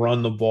going to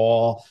run the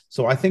ball.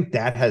 So I think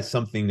that has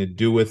something to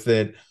do with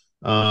it.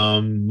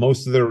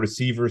 Most of their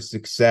receiver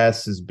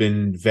success has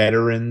been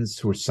veterans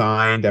who are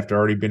signed after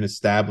already been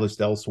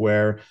established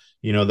elsewhere.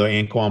 The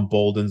Anquan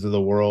Boldens of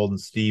the world and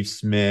Steve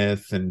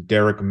Smith and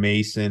Derek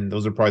Mason.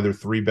 Those are probably their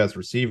 3 best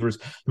receivers.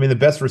 I mean, the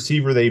best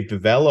receiver they've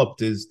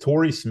developed is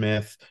Torrey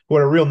Smith, who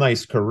had a real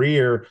nice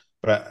career,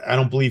 but I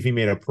don't believe he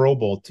made a Pro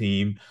Bowl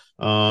team.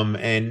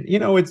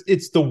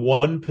 It's the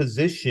one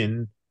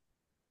position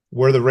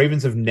where the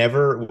Ravens have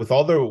never, with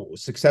all the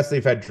success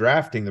they've had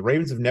drafting, the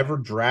Ravens have never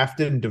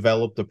drafted and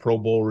developed a Pro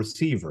Bowl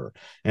receiver.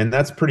 And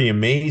that's pretty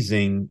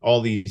amazing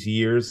all these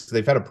years.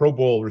 They've had a Pro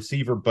Bowl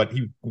receiver, but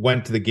he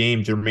went to the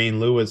game, Jermaine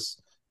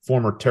Lewis,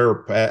 former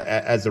Terp,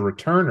 as a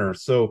returner.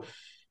 So,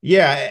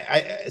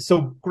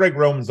 so Greg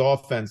Roman's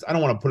offense, I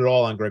don't want to put it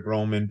all on Greg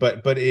Roman,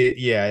 but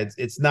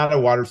it's not a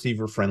wide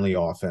receiver friendly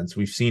offense.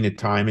 We've seen it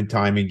time and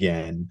time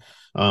again.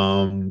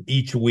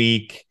 Each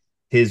week,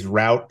 his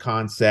route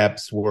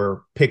concepts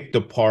were picked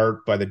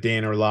apart by the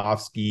Dan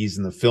Orlovskis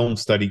and the film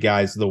study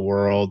guys of the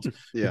world.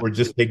 Were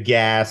just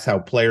aghast how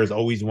players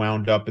always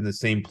wound up in the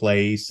same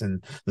place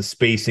and the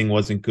spacing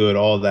wasn't good,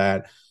 all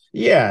that.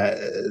 Yeah,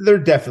 there are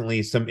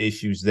definitely some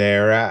issues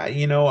there.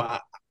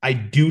 I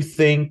do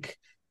think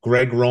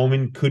Greg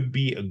Roman could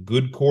be a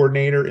good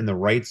coordinator in the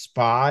right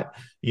spot,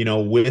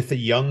 with a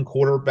young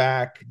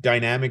quarterback,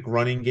 dynamic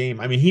running game.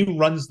 I mean, he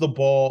runs the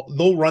ball.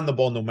 They'll run the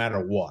ball no matter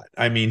what.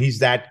 I mean, he's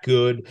that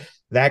good,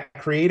 that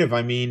creative.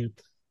 I mean,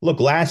 look,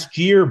 last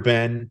year,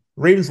 Ben,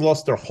 Ravens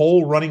lost their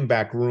whole running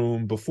back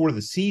room before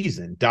the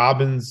season.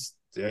 Dobbins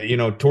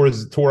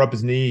tore up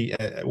his knee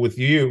with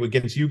you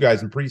against you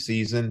guys in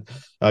preseason.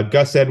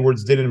 Gus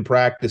Edwards didn't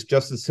practice.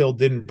 Justice Hill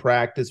didn't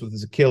practice with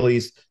his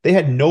Achilles. They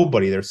had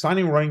nobody. They're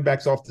signing running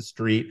backs off the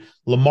street.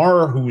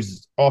 Lamar,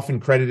 who's often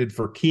credited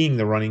for keying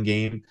the running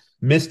game,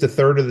 missed a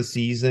third of the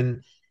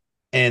season,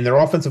 and their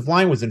offensive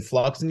line was in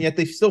flux, and yet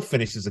they still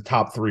finished as a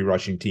top 3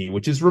 rushing team,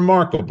 which is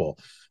remarkable.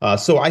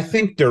 So I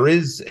think there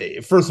is,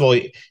 first of all,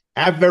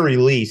 at very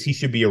least, he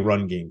should be a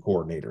run game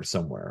coordinator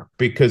somewhere,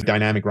 because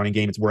dynamic running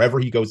game, it's wherever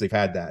he goes, they've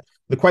had that.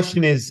 The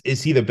question is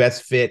he the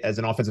best fit as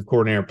an offensive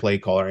coordinator, play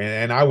caller?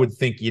 And I would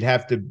think you'd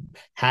have to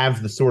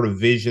have the sort of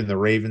vision the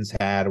Ravens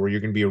had, where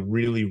you're going to be a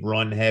really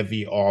run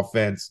heavy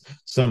offense,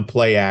 some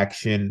play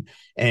action,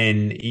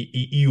 and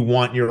you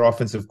want your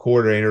offensive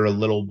coordinator a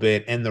little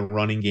bit and the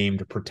running game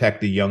to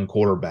protect a young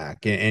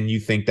quarterback. And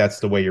you think that's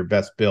the way you're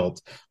best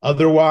built.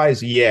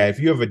 Otherwise, yeah, if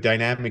you have a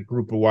dynamic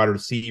group of wide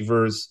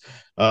receivers,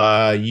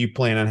 you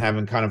plan on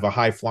having kind of a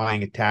high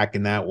flying attack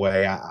in that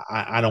way,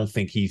 I don't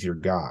think he's your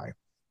guy.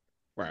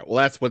 Right.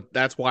 Well,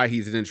 that's why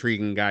he's an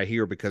intriguing guy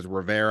here, because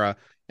Rivera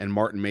and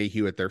Martin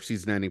Mayhew at their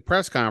season-ending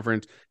press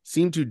conference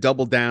seem to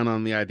double down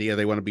on the idea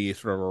they want to be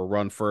sort of a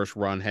run-first,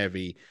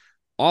 run-heavy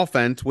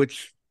offense,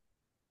 which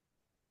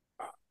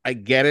I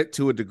get it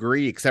to a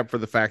degree, except for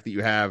the fact that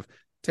you have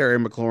Terry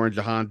McLaurin,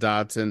 Jahan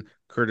Dotson,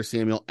 Curtis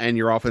Samuel, and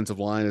your offensive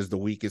line is the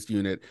weakest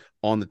unit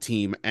on the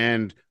team.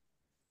 And,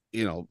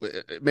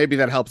 maybe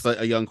that helps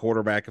a young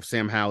quarterback if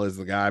Sam Howell is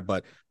the guy,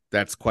 but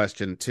that's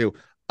question too.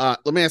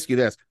 Let me ask you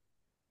this.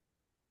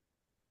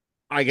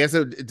 I guess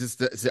it's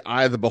the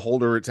eye of the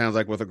beholder, it sounds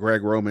like, with a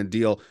Greg Roman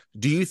deal.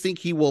 Do you think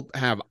he will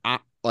have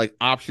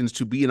options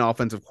to be an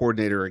offensive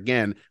coordinator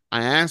again?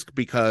 I ask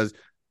because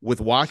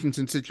with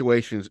Washington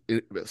situations,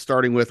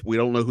 starting with, we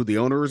don't know who the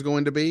owner is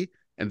going to be,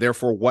 and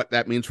therefore what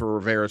that means for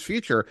Rivera's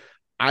future.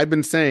 I've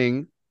been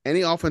saying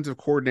any offensive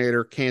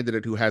coordinator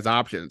candidate who has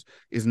options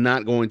is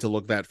not going to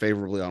look that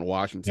favorably on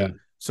Washington. Yeah.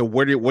 So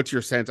what's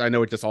your sense? I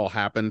know it just all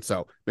happened,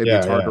 so maybe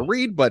it's hard to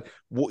read, but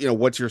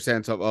what's your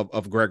sense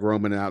of Greg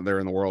Roman out there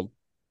in the world?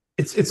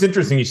 It's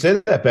interesting you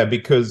said that, Ben,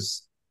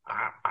 because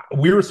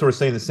we were sort of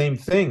saying the same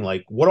thing.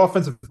 Like, what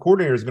offensive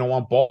coordinator is going to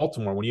want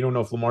Baltimore when you don't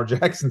know if Lamar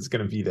Jackson's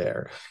going to be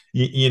there,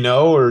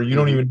 or you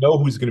don't even know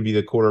who's going to be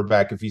the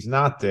quarterback if he's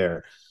not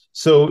there.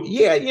 So,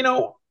 yeah,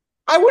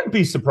 I wouldn't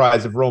be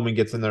surprised if Roman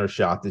gets another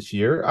shot this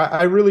year.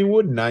 I really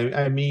wouldn't.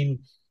 I mean,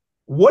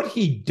 what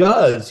he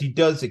does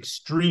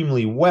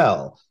extremely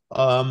well.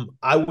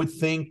 I would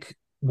think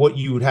what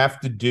you would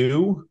have to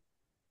do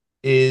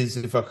is,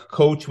 if a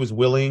coach was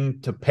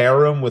willing to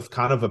pair him with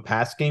kind of a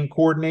pass game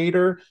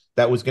coordinator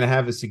that was going to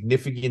have a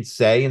significant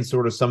say in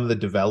sort of some of the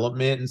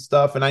development and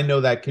stuff. And I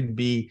know that can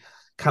be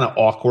kind of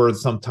awkward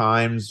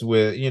sometimes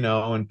with,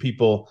 and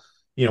people,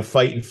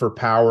 fighting for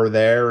power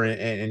there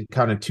and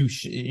kind of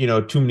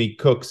too many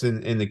cooks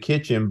in the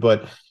kitchen.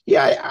 But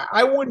yeah,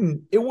 I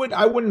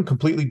wouldn't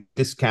completely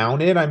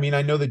discount it. I mean,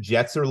 I know the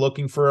Jets are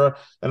looking for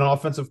an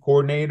offensive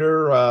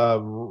coordinator.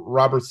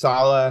 Robert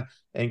Saleh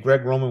and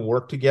Greg Roman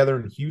worked together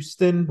in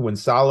Houston when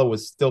Saleh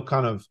was still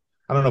kind of,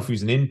 I don't know if he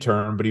was an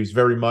intern, but he was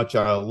very much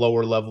a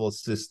lower level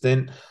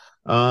assistant.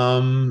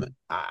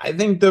 I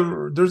think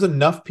there's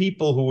enough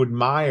people who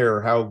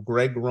admire how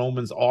Greg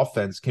Roman's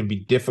offense can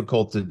be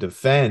difficult to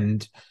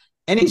defend.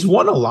 And he's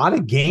won a lot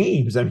of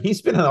games. I mean,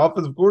 he's been an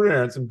offensive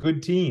coordinator on some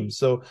good teams.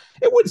 So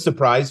it wouldn't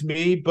surprise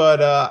me,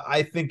 but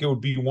I think it would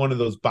be one of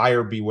those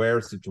buyer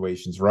beware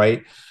situations,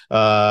 right?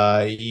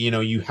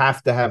 You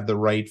have to have the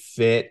right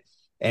fit.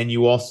 And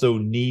you also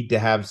need to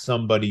have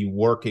somebody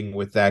working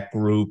with that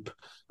group,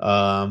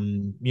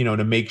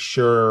 to make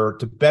sure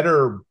to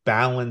better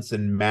balance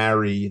and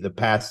marry the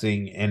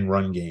passing and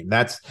run game.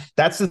 That's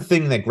the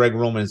thing that Greg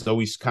Roman has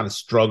always kind of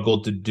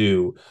struggled to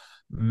do.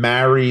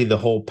 Marry the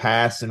whole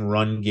pass and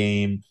run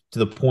game to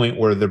the point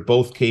where they're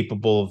both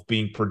capable of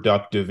being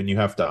productive, and you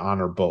have to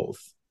honor both.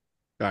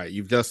 All right.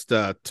 You've just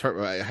had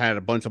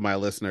a bunch of my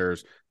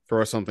listeners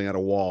throw something at a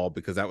wall,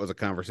 because that was a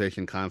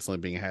conversation constantly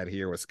being had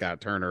here with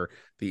Scott Turner,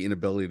 the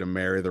inability to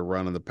marry the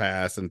run and the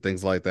pass and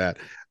things like that.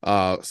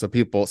 Some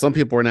people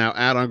are now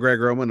out on Greg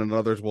Roman, and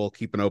others will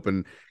keep an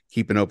open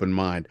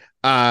mind.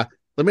 Let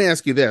me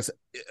ask you this.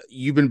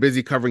 You've been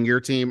busy covering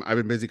your team. I've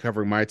been busy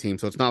covering my team.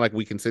 So it's not like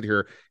we can sit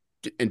here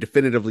and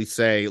definitively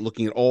say,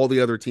 looking at all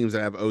the other teams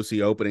that have OC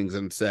openings,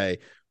 and say,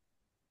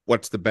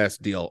 what's the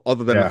best deal?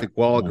 Other than I think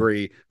we'll all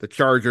agree the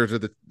Chargers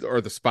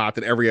are the spot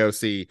that every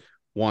OC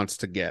wants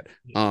to get.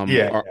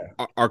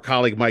 Our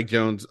colleague Mike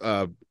Jones,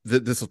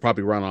 this will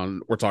probably run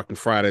on, we're talking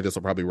Friday, this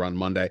will probably run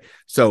Monday.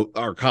 So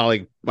our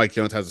colleague Mike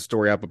Jones has a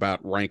story up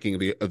about ranking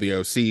the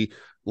OC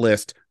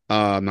list.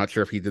 I'm not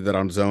sure if he did that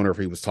on Zone or if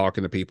he was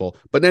talking to people,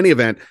 but in any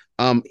event,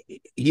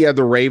 he had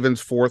the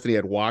Ravens 4th and he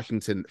had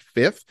Washington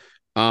 5th.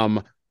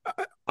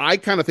 I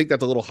kind of think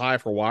that's a little high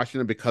for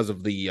Washington because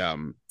of the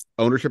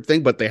ownership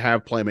thing, but they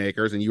have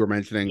playmakers, and you were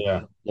mentioning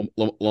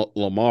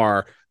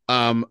Lamar.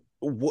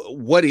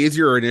 What is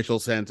your initial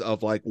sense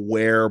of like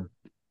where,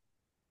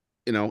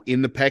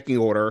 in the pecking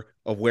order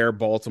of where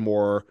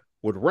Baltimore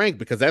would rank?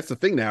 Because that's the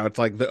thing now. It's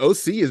like the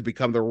OC has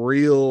become the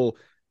real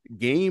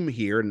game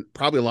here, and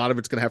probably a lot of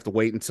it's going to have to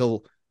wait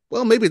until.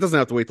 Well, maybe it doesn't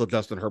have to wait till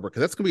Justin Herbert,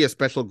 because that's going to be a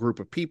special group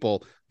of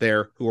people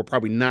there who are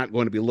probably not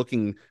going to be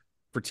looking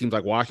for teams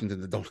like Washington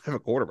that don't have a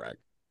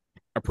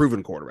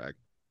proven quarterback.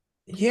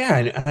 Yeah,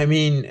 and I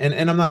mean,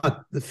 and I'm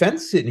not the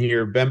fence sitting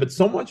here, Ben, but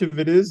so much of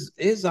it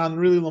is on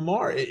really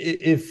Lamar.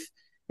 If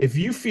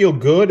you feel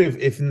good,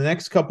 if in the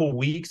next couple of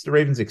weeks the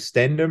Ravens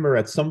extend him, or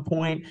at some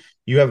point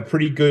you have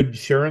pretty good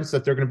assurance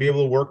that they're going to be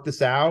able to work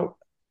this out,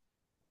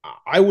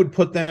 I would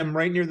put them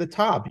right near the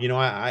top.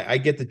 I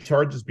get the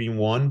Chargers being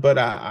one, but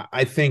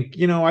I think,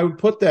 I would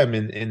put them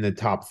in the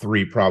top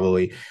three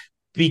probably,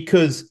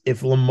 because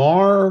if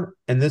Lamar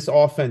and this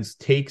offense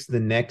takes the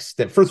next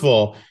step, first of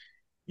all,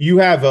 you're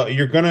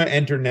going to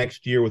enter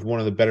next year with one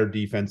of the better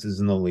defenses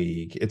in the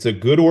league. It's a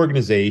good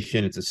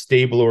organization. It's a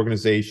stable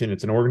organization.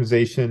 It's an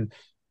organization,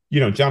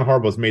 John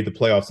Harbaugh's made the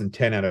playoffs in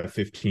 10 out of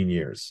 15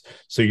 years.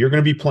 So you're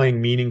going to be playing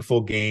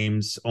meaningful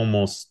games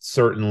almost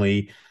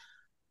certainly.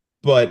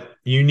 But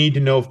you need to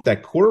know if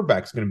that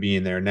quarterback's going to be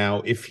in there.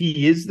 Now, if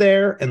he is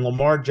there and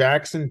Lamar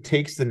Jackson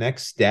takes the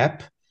next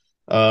step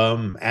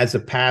as a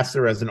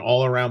passer, as an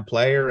all-around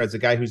player, as a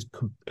guy who's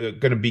going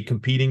to be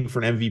competing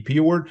for an MVP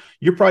award,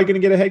 you're probably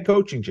going to get a head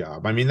coaching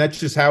job. I mean, that's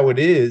just how it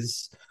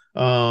is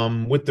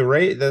with the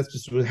Ray. That's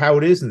just how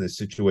it is in this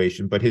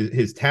situation. But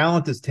his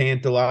talent is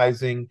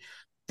tantalizing.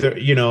 They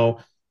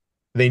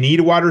need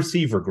a wide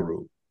receiver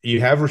group. You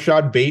have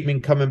Rashad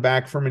Bateman coming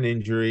back from an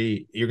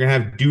injury. You're going to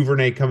have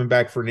Duvernay coming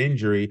back for an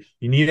injury.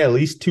 You need at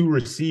least two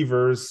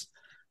receivers.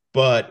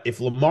 But if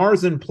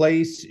Lamar's in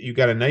place, you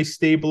got a nice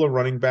stable of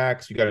running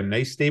backs. You got a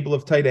nice stable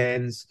of tight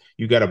ends.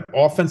 You got an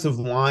offensive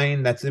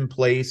line that's in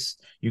place.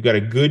 You got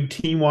a good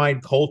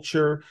team-wide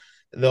culture.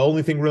 The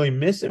only thing really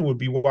missing would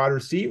be wide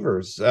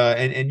receivers.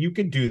 And you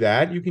could do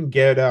that. You can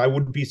get, I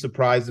wouldn't be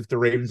surprised if the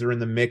Ravens are in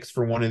the mix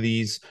for one of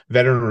these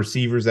veteran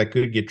receivers that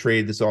could get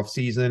traded this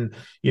offseason,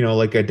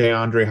 like a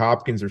DeAndre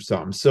Hopkins or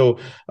something. So,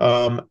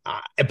 but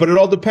it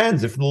all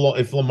depends. If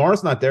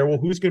Lamar's not there, well,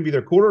 who's going to be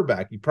their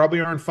quarterback? You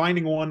probably aren't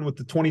finding one with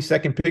the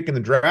 22nd pick in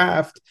the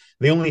draft.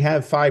 They only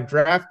have 5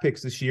 draft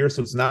picks this year.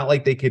 So it's not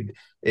like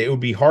it would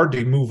be hard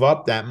to move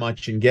up that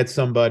much and get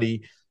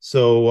somebody.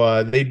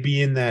 So they'd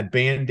be in that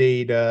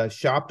Band-Aid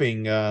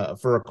shopping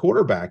for a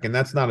quarterback, and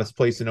that's not a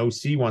place an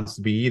OC wants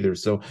to be either.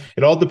 So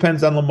it all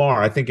depends on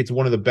Lamar. I think it's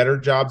one of the better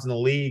jobs in the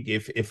league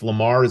if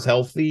Lamar is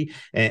healthy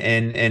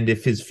and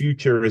if his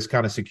future is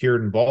kind of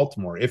secured in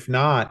Baltimore. If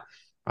not,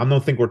 I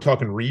don't think we're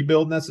talking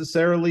rebuild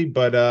necessarily,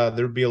 but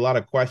there'd be a lot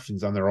of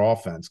questions on their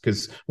offense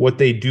because what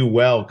they do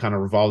well kind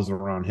of revolves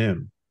around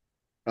him.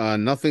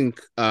 Nothing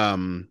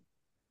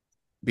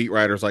beat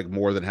writers like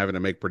more than having to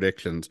make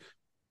predictions.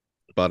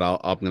 But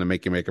I'm going to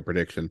make you make a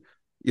prediction.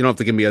 You don't have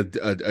to give me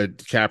a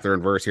chapter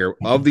and verse here.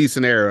 Of these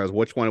scenarios,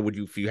 which one would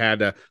you, if you had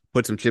to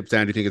put some chips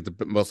down, do you think is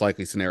the most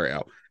likely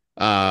scenario?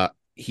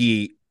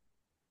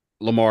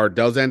 Lamar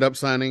does end up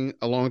signing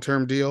a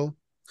long-term deal.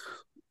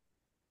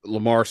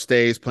 Lamar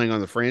stays playing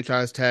on the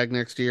franchise tag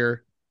next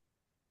year.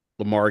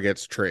 Lamar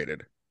gets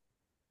traded.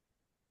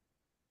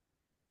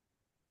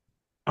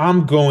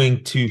 I'm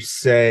going to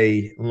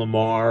say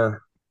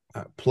Lamar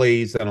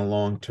plays on a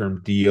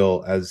long-term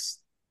deal as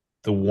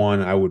the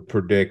one I would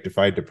predict if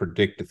I had to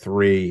predict a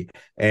 3.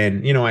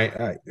 And,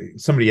 I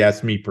somebody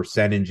asked me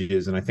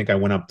percentages, and I think I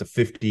went up to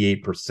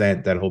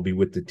 58% that he'll be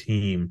with the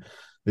team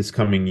this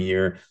coming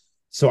year.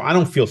 So I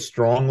don't feel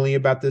strongly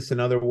about this, in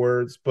other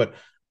words, but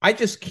I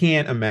just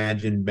can't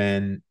imagine,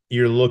 Ben,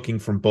 you're looking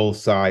from both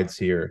sides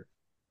here.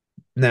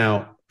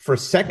 Now, for a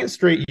second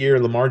straight year,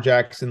 Lamar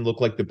Jackson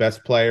looked like the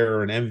best player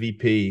or an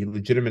MVP,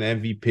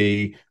 legitimate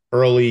MVP,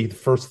 early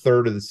first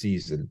third of the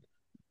season.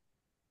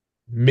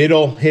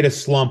 Middle hit a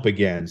slump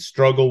again,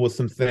 struggled with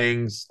some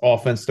things.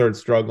 Offense started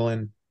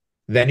struggling.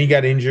 Then he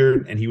got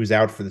injured and he was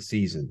out for the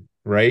season,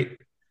 right?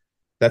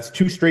 That's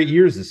 2 straight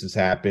years this has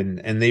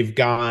happened. And they've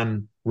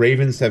gone,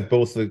 Ravens have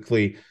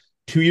basically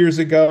 2 years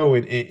ago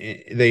and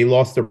they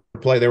lost their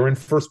play. They were in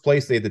first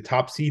place. They had the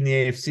top seed in the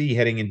AFC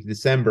heading into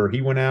December.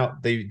 He went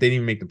out. They didn't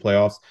even make the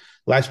playoffs.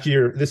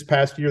 This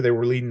past year, they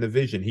were leading the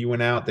division. He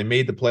went out. They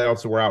made the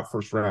playoffs and were out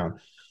first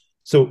round.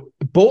 So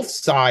both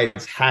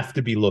sides have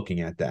to be looking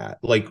at that.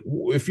 Like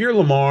if you're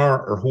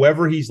Lamar or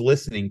whoever he's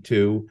listening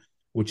to,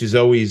 which is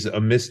always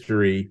a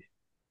mystery,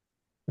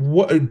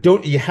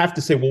 you have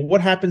to say, well,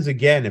 what happens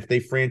again if they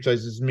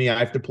franchises me? I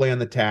have to play on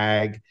the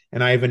tag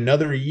and I have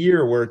another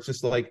year where it's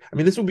just like, I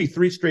mean, this will be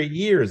 3 straight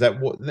years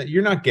that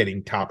you're not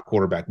getting top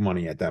quarterback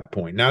money at that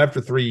point, not after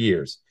 3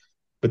 years.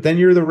 But then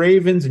you're the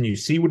Ravens and you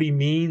see what he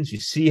means. You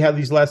see how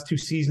these last 2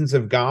 seasons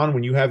have gone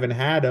when you haven't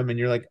had him. And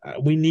you're like,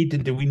 we need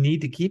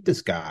to keep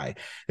this guy.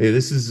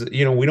 This is,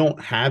 we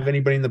don't have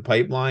anybody in the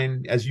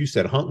pipeline. As you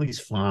said, Huntley's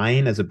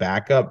fine as a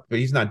backup, but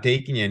he's not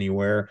taking you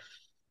anywhere.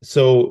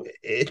 So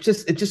it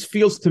just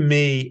feels to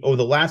me,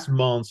 the last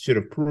months should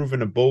have proven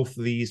to both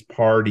these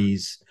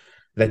parties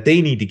that they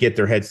need to get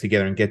their heads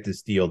together and get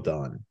this deal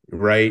done.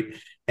 Right.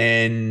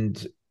 And,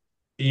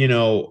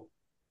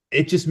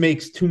 it just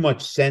makes too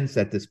much sense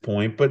at this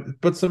point.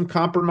 But some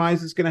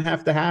compromise is going to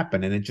have to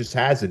happen, and it just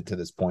hasn't to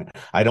this point.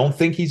 I don't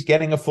think he's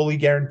getting a fully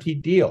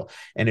guaranteed deal,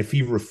 and if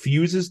he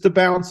refuses to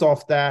bounce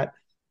off that,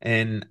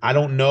 and I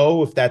don't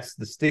know if that's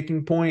the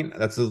sticking point,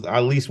 that's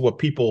at least what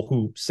people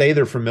who say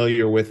they're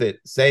familiar with it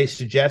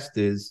suggest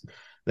is,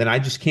 then I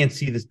just can't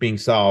see this being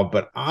solved.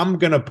 But I'm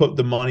going to put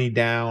the money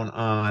down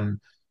on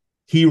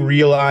he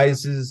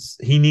realizes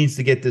he needs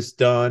to get this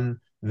done.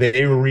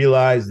 They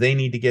realize they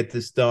need to get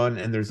this done,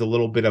 and there's a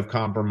little bit of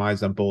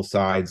compromise on both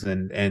sides,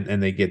 and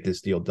they get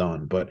this deal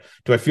done. But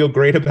do I feel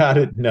great about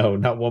it? No,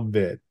 not one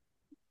bit.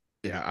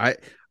 Yeah,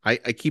 I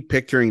keep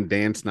picturing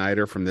Dan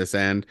Snyder from this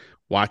end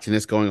watching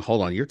this going,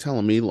 hold on, you're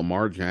telling me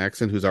Lamar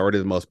Jackson, who's already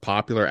the most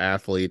popular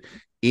athlete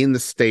in the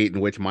state in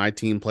which my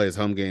team plays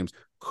home games,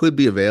 could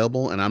be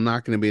available, and I'm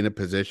not going to be in a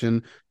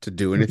position to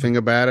do anything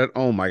about it?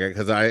 Oh my God,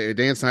 because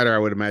Dan Snyder, I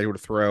would imagine, would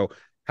throw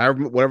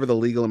whatever the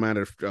legal amount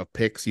of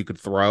picks you could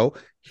throw,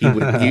 he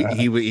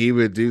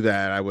would do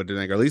that. I would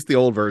think, or at least the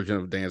old version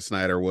of Dan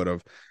Snyder would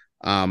have,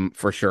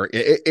 for sure.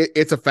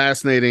 It's a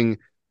fascinating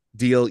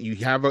deal. You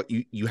have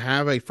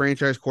a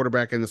franchise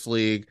quarterback in this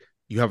league.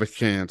 You have a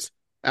chance.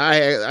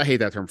 I hate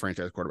that term,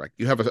 franchise quarterback.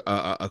 You have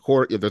a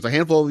quarter. There's a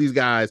handful of these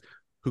guys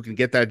who can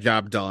get that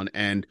job done,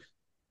 and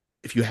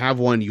if you have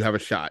one, you have a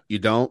shot. You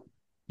don't.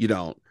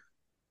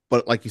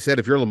 But like you said,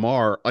 if you're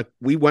Lamar, like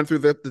we went through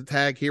the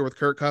tag here with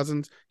Kirk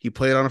Cousins, he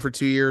played on it for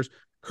 2 years.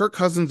 Kirk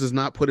Cousins does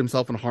not put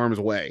himself in harm's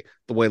way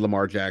the way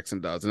Lamar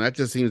Jackson does, and that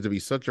just seems to be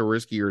such a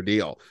riskier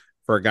deal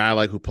for a guy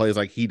like who plays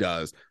like he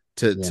does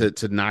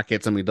to not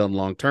get something done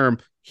long term.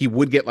 He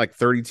would get like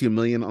 $32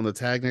 million on the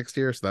tag next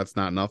year, so that's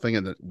not nothing,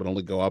 and it would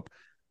only go up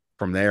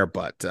from there.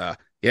 But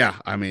yeah,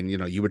 I mean,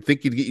 you would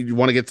think you'd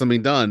want to get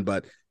something done,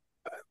 but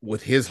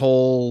with his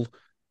whole.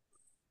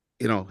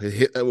 One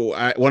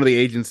of the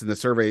agents in the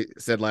survey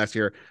said last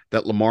year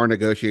that Lamar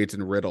negotiates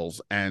in riddles,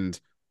 and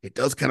it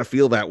does kind of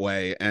feel that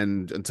way.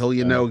 And until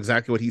you know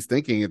exactly what he's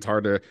thinking, it's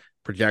hard to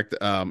project.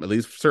 At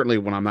least certainly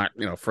when I'm not,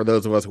 for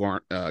those of us who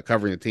aren't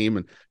covering the team,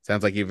 and it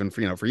sounds like even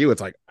for you,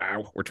 it's like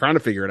we're trying to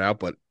figure it out,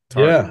 but it's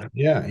hard.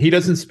 Yeah. He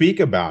doesn't speak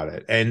about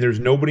it, and there's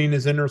nobody in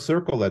his inner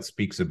circle that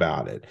speaks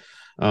about it.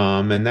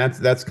 And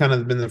that's kind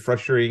of been the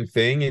frustrating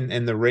thing.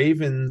 And the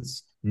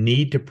Ravens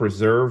need to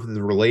preserve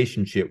the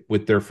relationship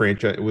with their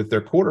franchise, with their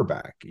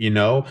quarterback.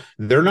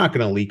 They're not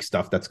going to leak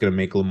stuff that's going to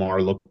make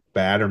Lamar look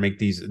bad or make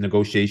these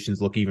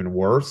negotiations look even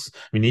worse. I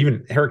mean,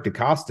 even Eric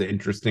DaCosta,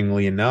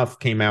 interestingly enough,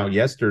 came out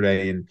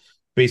yesterday and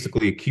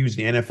basically accused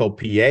the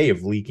NFLPA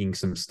of leaking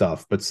some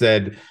stuff, but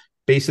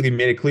basically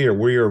made it clear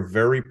we are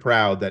very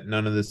proud that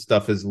none of this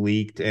stuff is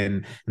leaked,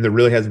 and there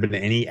really hasn't been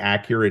any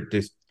accurate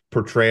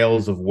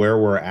portrayals of where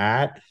we're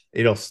at.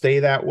 It'll stay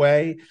that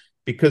way.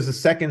 Because the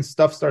second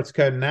stuff starts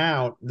cutting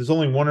out, there's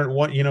only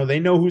one,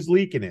 they know who's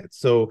leaking it.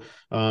 So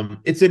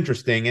it's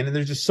interesting. And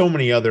there's just so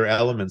many other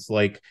elements.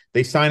 Like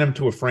they sign him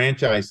to a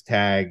franchise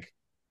tag.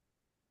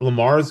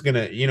 Lamar's going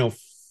to,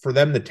 for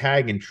them to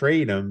tag and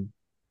trade him,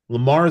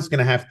 Lamar's going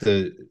to have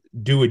to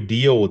do a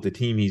deal with the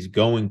team he's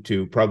going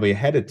to probably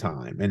ahead of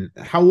time. And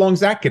how long is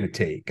that going to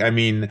take? I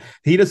mean,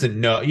 he doesn't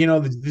know,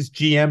 this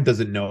GM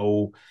doesn't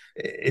know.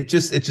 It's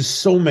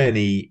just so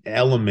many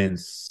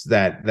elements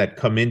that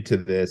come into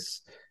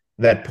this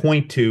that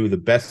point to the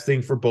best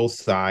thing for both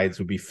sides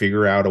would be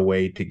figure out a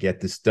way to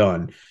get this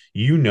done.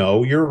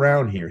 You're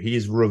around here. He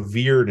is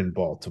revered in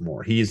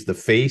Baltimore. He is the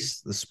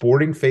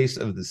sporting face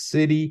of the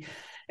city.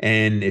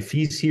 And if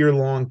he's here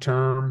long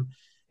term,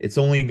 it's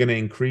only going to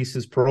increase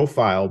his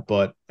profile.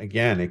 But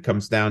again, it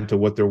comes down to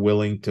what they're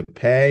willing to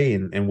pay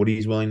and what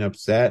he's willing to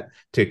accept,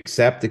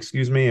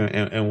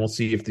 and we'll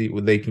see if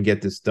they can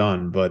get this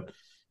done. But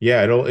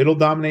yeah, it'll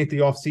dominate the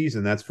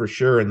offseason, that's for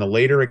sure. And the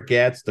later it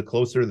gets, the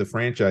closer to the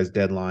franchise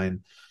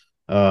deadline.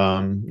 You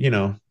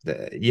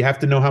have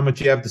to know how much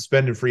you have to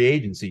spend in free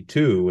agency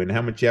too, and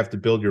how much you have to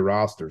build your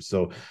roster.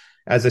 So,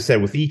 as I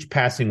said, with each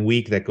passing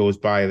week that goes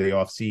by the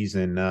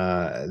offseason,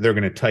 they're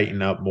going to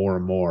tighten up more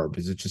and more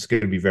because it's just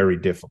going to be very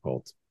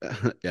difficult.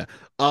 Yeah.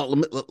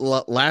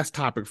 Last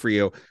topic for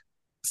you.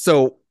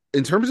 So,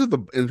 in terms of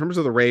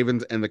the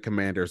Ravens and the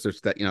Commanders,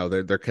 there's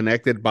that they're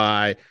connected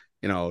by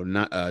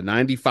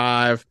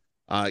 95,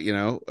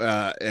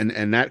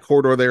 and that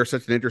corridor there is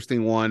such an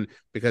interesting one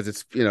because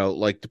it's,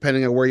 like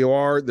depending on where you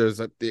are,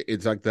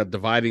 it's like the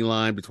dividing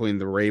line between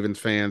the Ravens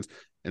fans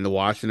and the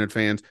Washington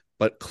fans.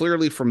 But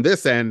clearly from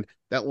this end,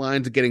 that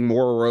line's getting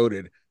more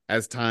eroded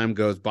as time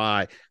goes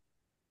by.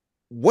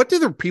 What do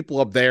the people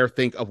up there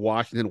think of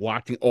Washington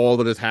watching all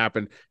that has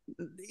happened?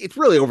 It's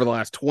really over the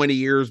last 20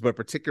 years, but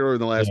particularly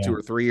in the last 2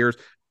 or 3 years,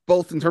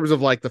 both in terms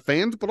of like the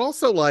fans, but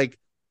also like,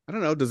 I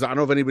don't know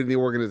if anybody in the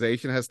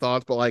organization has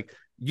thoughts, but like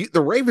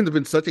the Ravens have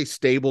been such a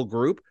stable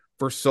group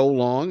for so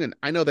long. And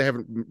I know they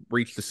haven't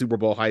reached the Super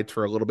Bowl heights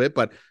for a little bit,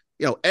 but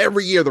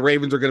every year the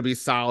Ravens are going to be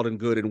solid and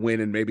good and win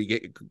and maybe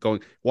get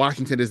going.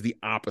 Washington is the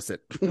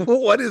opposite.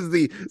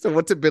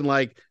 What's it been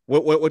like?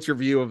 What's your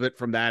view of it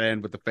from that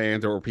end with the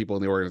fans or people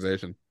in the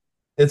organization?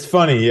 It's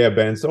funny, yeah,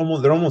 Ben.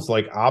 They're almost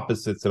like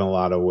opposites in a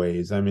lot of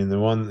ways. I mean,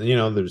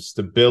 there's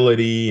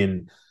stability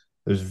and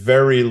There's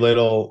very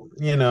little,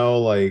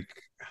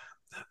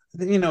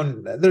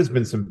 there's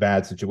been some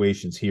bad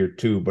situations here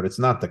too, but it's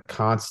not the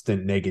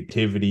constant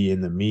negativity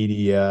in the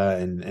media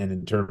and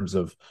in terms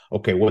of,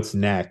 okay, what's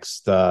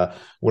next?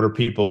 What are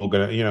people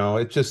gonna,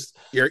 it just,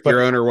 but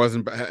Your owner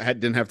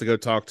didn't have to go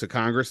talk to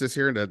Congress this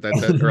year. Or last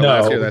year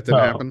no, that didn't no,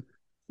 happen.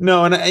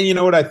 no. And you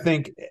know what I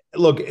think?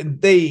 Look,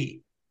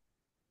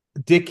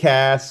 Dick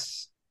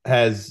Cass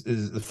is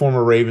the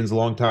former Ravens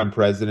longtime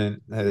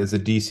president, has a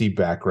DC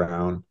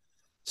background.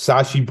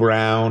 Sashi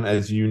Brown,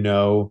 as you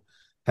know,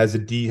 has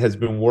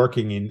been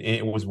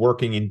working was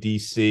working in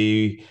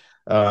DC,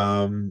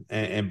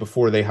 and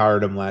before they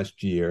hired him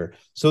last year.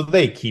 So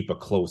they keep a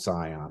close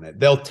eye on it.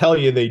 They'll tell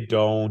you they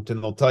don't,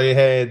 and they'll tell you,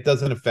 hey, it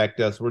doesn't affect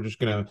us. We're just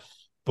gonna,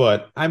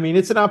 but I mean,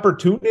 it's an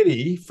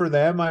opportunity for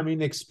them. I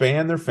mean,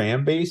 expand their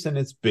fan base, and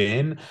it's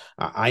been.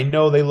 I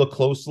know they look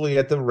closely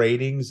at the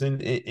ratings in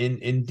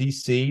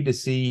DC to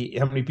see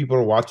how many people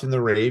are watching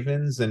the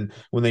Ravens, and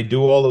when they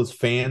do all those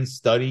fan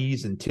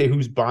studies and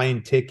who's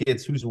buying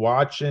tickets, who's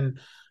watching.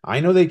 I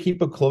know they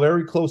keep a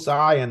very close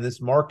eye on this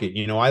market.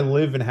 I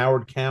live in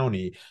Howard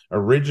County.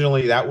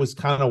 Originally, that was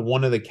kind of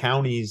one of the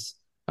counties.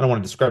 I don't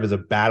want to describe it as a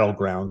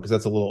battleground because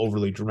that's a little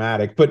overly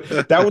dramatic, but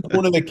that was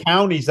one of the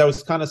counties that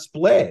was kind of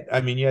split.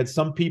 I mean, you had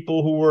some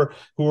people who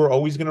were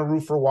always going to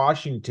root for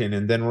Washington,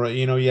 and then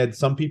you had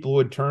some people who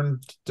had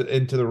turned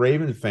into the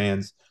Ravens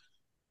fans.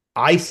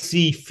 I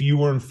see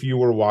fewer and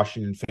fewer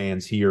Washington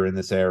fans here in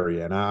this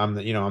area, and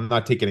I'm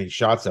not taking any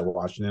shots at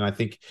Washington. I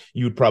think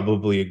you would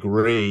probably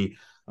agree.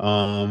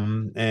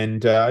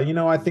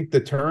 I think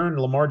the turn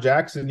Lamar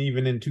Jackson,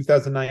 even in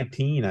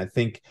 2019, I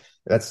think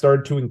that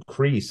started to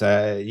increase.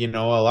 A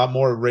lot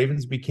more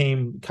Ravens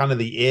became kind of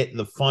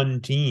the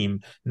fun team,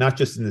 not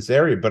just in this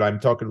area, but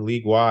I'm talking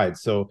league wide.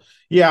 So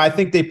yeah, I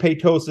think they pay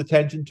close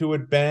attention to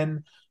it,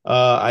 Ben.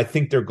 I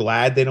think they're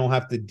glad they don't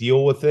have to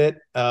deal with it.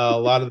 A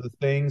lot of the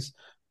things.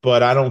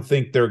 But I don't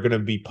think they're going to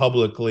be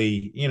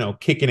publicly,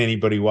 kicking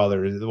anybody while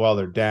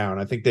they're down.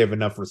 I think they have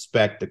enough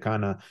respect to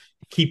kind of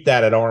keep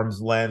that at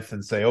arm's length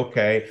and say,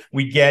 okay,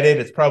 we get it.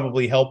 It's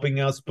probably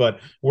helping us, but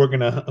we're going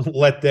to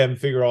let them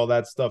figure all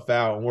that stuff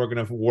out, and we're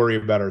going to worry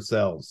about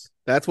ourselves.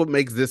 That's what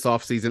makes this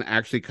offseason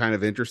actually kind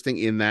of interesting,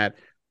 in that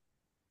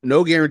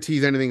no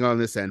guarantees anything on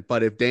this end.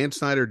 But if Dan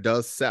Snyder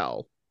does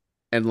sell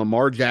and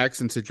Lamar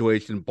Jackson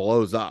situation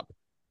blows up,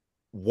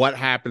 what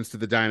happens to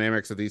the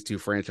dynamics of these two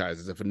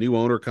franchises? If a new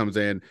owner comes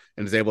in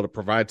and is able to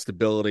provide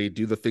stability,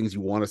 do the things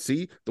you want to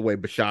see, the way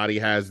Bisciotti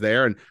has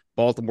there, and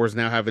Baltimore's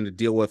now having to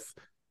deal with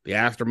the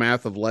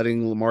aftermath of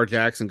letting Lamar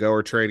Jackson go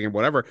or trading or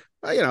whatever.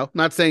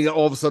 Not saying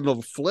all of a sudden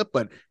it'll flip,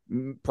 but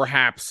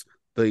perhaps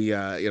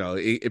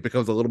it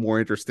becomes a little more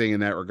interesting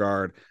in that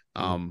regard.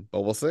 But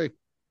we'll see.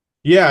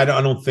 Yeah,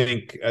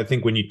 I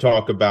think when you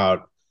talk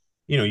about,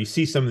 you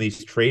see some of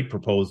these trade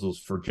proposals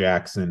for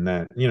Jackson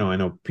that, I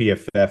know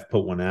PFF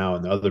put one out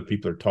and other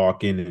people are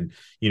talking, and,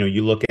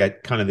 you look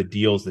at kind of the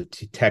deals that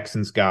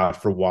Texans got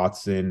for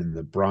Watson and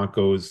the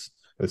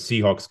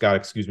Seahawks got,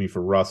 excuse me,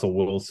 for Russell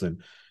Wilson.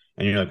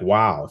 And you're like,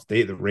 wow, if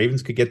the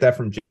Ravens could get that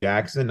from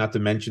Jackson, not to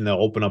mention they'll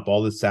open up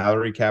all the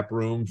salary cap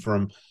room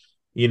from,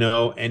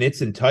 and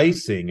it's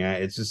enticing.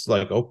 It's just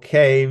like,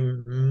 okay,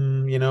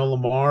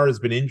 Lamar has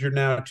been injured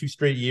now 2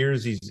 straight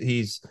years.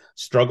 He's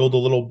struggled a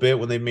little bit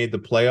when they made the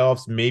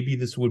playoffs. Maybe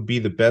this would be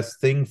the best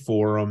thing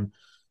for him.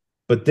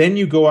 But then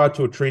you go out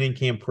to a training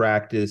camp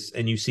practice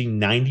and you see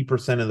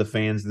 90% of the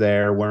fans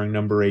there wearing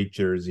number 8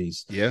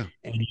 jerseys. Yeah.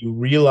 And you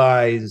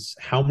realize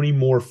how many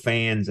more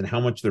fans and how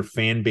much their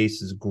fan base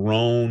has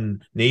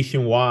grown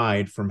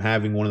nationwide from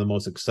having one of the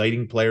most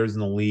exciting players in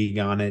the league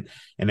on it,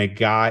 and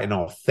an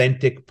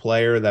authentic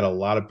player that a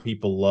lot of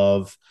people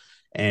love.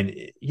 And,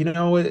 he's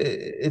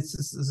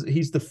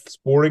the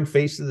sporting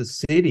face of the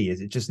city.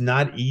 It's just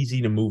not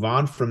easy to move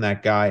on from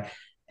that guy.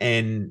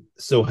 And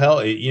so,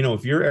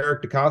 if you're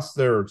Eric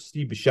DeCosta or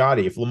Steve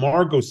Bisciotti, if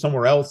Lamar goes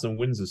somewhere else and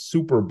wins a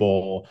Super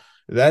Bowl,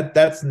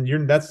 that's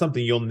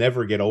something you'll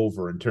never get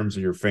over in terms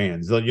of your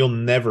fans. You'll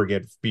never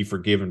be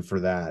forgiven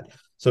for that.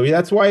 So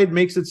that's why it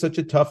makes it such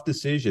a tough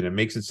decision. It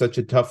makes it such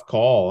a tough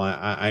call.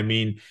 I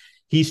mean,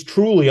 he's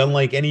truly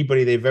unlike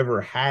anybody they've ever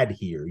had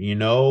here.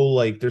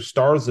 Like their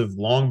stars have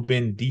long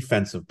been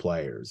defensive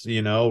players.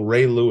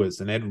 Ray Lewis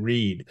and Ed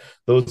Reed,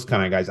 those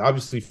kind of guys.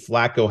 Obviously,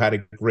 Flacco had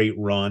a great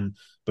run,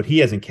 but he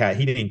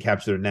didn't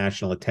capture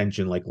national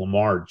attention like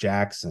Lamar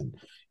Jackson.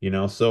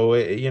 So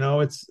I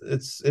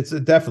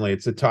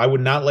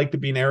would not like to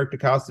be in Eric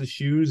DeCosta's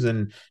shoes,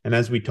 and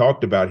as we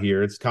talked about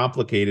here, it's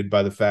complicated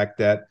by the fact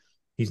that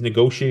he's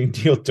negotiating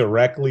deal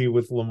directly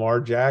with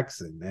Lamar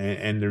Jackson,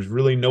 and there's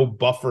really no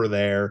buffer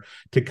there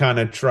to kind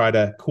of try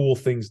to cool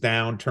things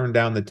down, turn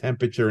down the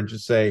temperature, and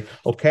just say,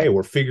 okay,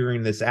 we're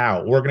figuring this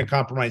out. We're going to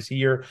compromise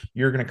here.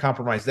 You're going to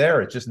compromise there.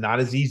 It's just not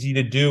as easy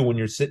to do when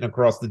you're sitting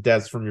across the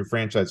desk from your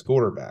franchise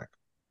quarterback.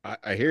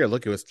 I hear.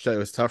 Look, it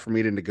was tough for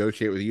me to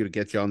negotiate with you to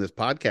get you on this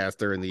podcast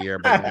during the year,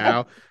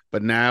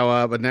 but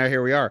now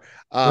here we are.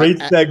 Great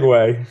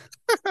segue.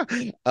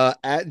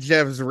 At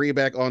Jeff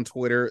Zrebiec on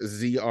Twitter,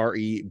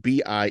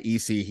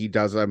 Zrebiec. He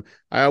does them.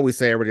 I always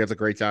say everybody does a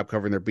great job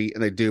covering their beat,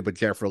 and they do, but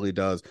Jeff really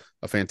does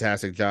a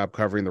fantastic job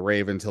covering the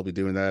Ravens. He'll be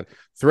doing that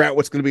throughout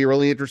what's going to be a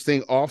really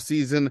interesting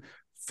offseason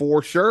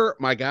for sure,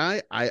 my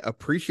guy. I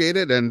appreciate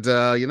it, and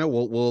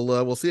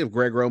we'll see if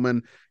Greg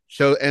Roman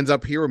ends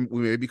up here.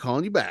 We may be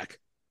calling you back.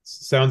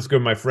 Sounds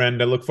good, my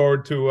friend. I look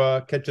forward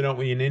to catching up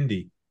with you in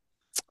Indy.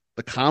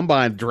 The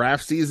Combine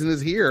draft season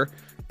is here.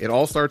 It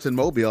all starts in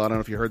Mobile. I don't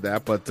know if you heard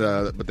that, but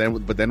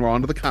then we're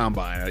on to the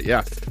Combine.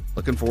 Yes,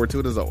 looking forward to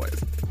it as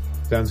always.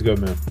 Sounds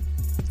good, man.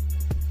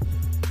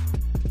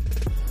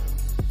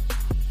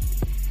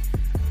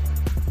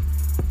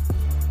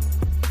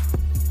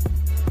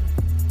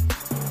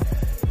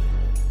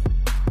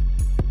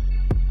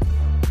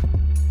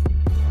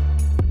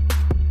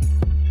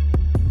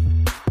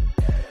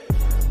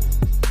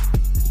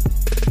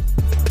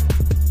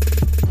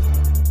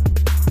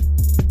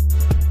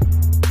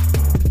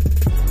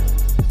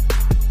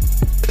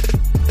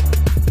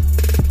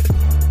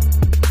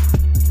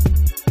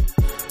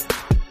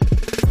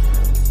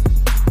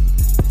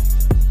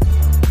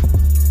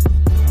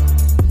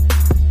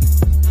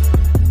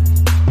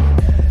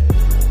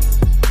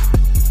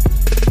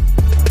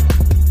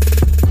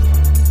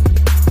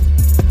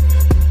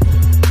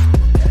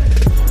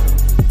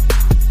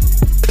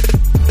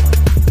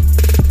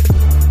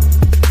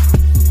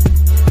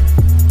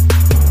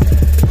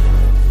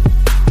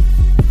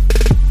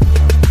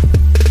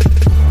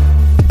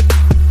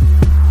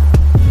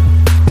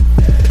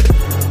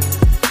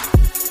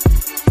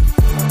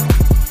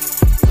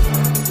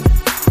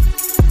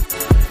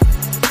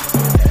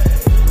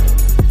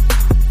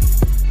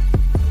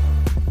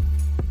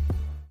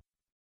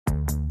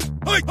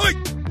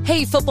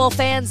 Hey, football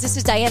fans, this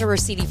is Diana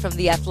Rossini from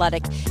The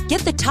Athletic.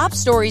 Get the top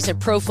stories in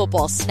pro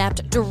football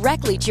snapped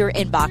directly to your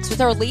inbox with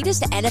our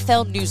latest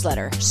NFL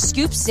newsletter,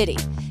 Scoop City.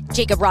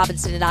 Jacob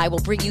Robinson and I will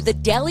bring you the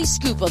daily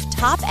scoop of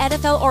top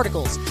NFL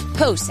articles,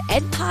 posts,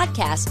 and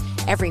podcasts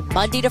every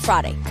Monday to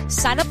Friday.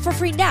 Sign up for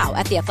free now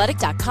at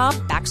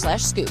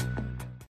theathletic.com/scoop.